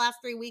plus over the last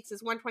 3 weeks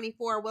is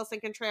 124.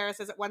 Wilson Contreras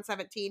is at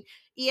 117.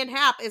 Ian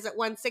Happ is at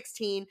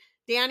 116.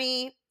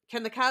 Danny,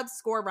 can the Cubs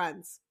score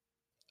runs?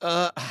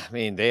 I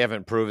mean, they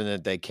haven't proven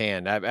that they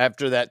can.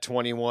 After that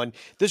 21,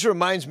 this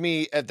reminds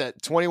me at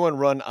that 21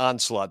 run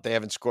onslaught. They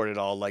haven't scored at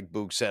all, like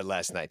Boog said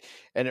last night,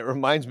 and it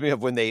reminds me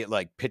of when they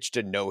like pitched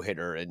a no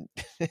hitter and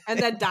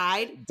then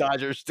died.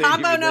 Dodgers Stadium,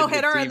 combo no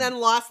hitter, and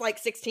then lost like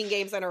 16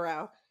 games in a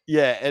row.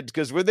 Yeah, and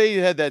because when they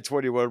had that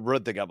 21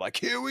 run thing, I'm like,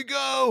 here we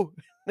go.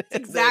 That's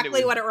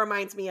exactly what it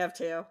reminds me of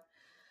too.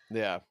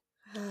 Yeah.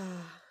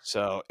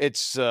 So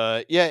it's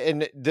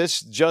and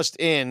this just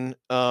in.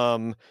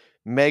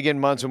 Megan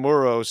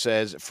Montemuro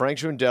says Frank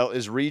Schwindel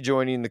is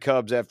rejoining the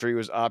Cubs after he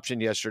was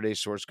optioned yesterday.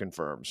 Source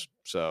confirms.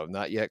 So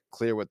not yet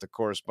clear what the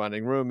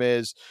corresponding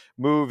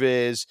move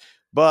is,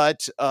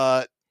 but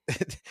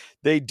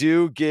they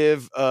do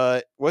give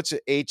what's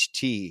it?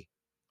 HT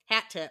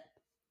hat tip.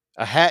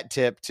 A hat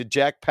tip to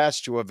Jack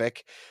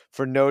Pastujovic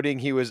for noting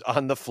he was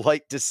on the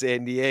flight to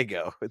San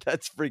Diego.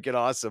 That's freaking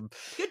awesome.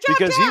 Good job,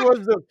 because Jack.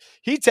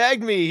 he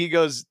tagged me.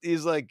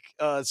 He's like,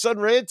 Son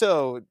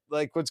Ranto,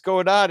 like what's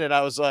going on? And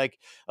I was like,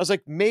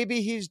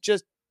 maybe he's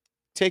just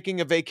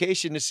taking a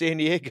vacation to San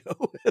Diego.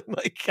 I'm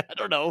like, I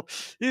don't know.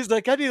 He's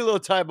like, I need a little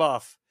time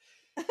off.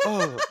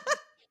 Oh,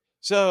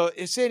 so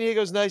San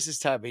Diego's nice this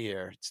time of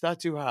year. It's not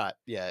too hot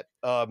yet.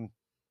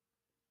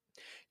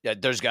 Yeah,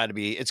 it's got to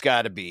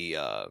be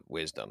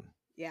Wisdom.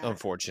 Yeah,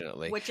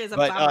 unfortunately, which is a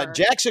bummer.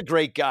 Jack's a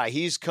great guy.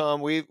 He's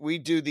come. We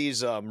do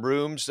these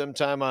rooms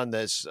sometime on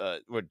this,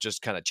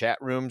 just kind of chat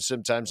rooms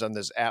sometimes on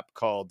this app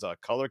called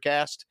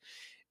Colorcast,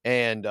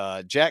 and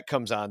Jack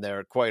comes on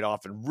there quite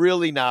often.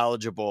 Really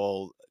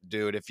knowledgeable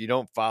dude. If you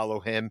don't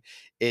follow him,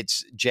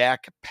 it's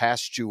Jack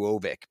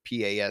Pastujovic,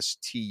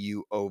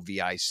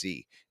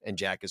 Pastuovic, and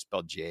Jack is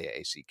spelled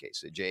Jack.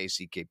 So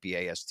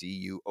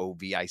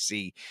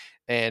JackPastujovic,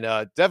 and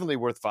definitely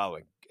worth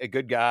following. A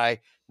good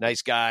guy,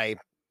 nice guy.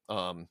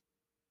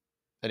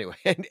 Anyway,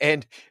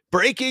 and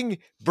breaking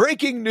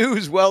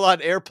news while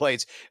on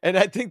airplanes. And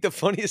I think the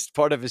funniest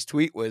part of his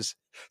tweet was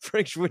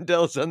Frank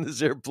Schwindel's on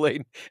this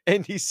airplane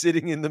and he's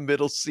sitting in the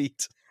middle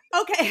seat.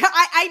 Okay,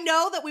 I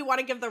know that we want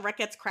to give the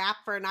Ricketts crap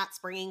for not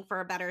springing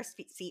for a better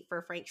seat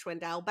for Frank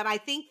Schwindel, but I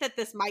think that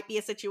this might be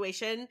a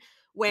situation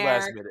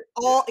where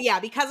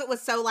because it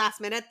was so last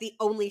minute, the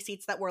only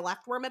seats that were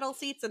left were middle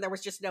seats and there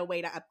was just no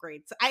way to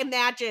upgrade. So I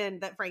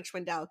imagine that Frank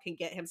Schwindel can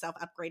get himself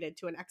upgraded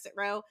to an exit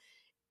row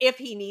if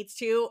he needs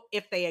to,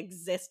 if they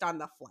exist on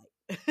the flight.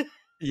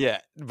 Yeah,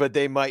 but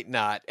they might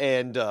not.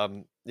 And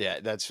I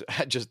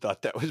just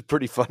thought that was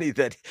pretty funny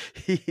that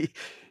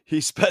he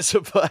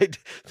specified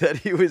that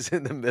he was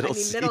in the middle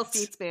seats. Middle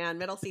seats, man.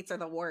 Middle seats are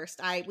the worst.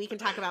 We can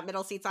talk about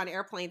middle seats on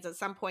airplanes at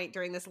some point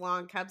during this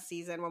long Cubs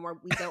season when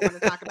we don't want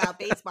to talk about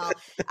baseball.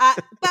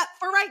 But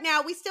for right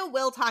now, we still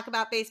will talk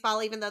about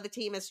baseball, even though the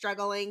team is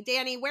struggling.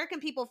 Danny, where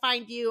can people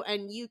find you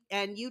and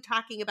you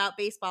talking about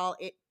baseball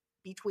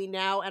between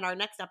now and our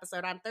next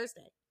episode on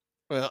Thursday?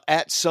 Well,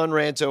 at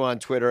Sonranto on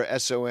Twitter,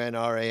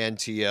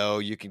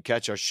 SONRANTO. You can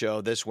catch our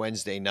show this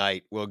Wednesday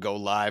night. We'll go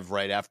live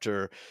right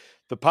after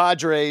the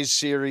Padres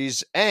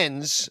series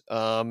ends,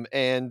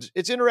 and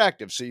it's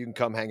interactive, so you can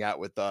come hang out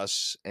with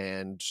us,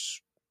 and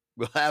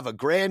we'll have a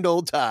grand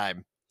old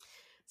time.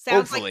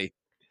 Hopefully.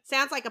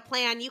 Sounds like a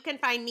plan. You can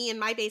find me and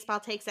my baseball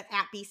takes at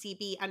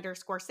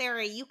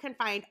 @BCB_Sarah. You can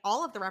find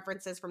all of the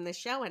references from this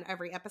show and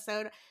every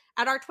episode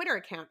at our Twitter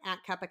account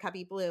at Cup of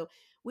Cubby Blue.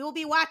 We will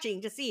be watching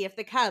to see if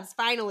the Cubs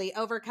finally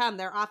overcome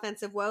their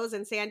offensive woes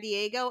in San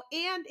Diego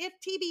and if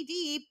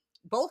TBD,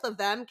 both of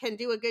them can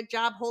do a good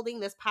job holding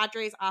this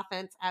Padres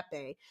offense at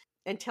bay.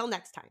 Until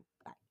next time,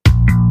 bye.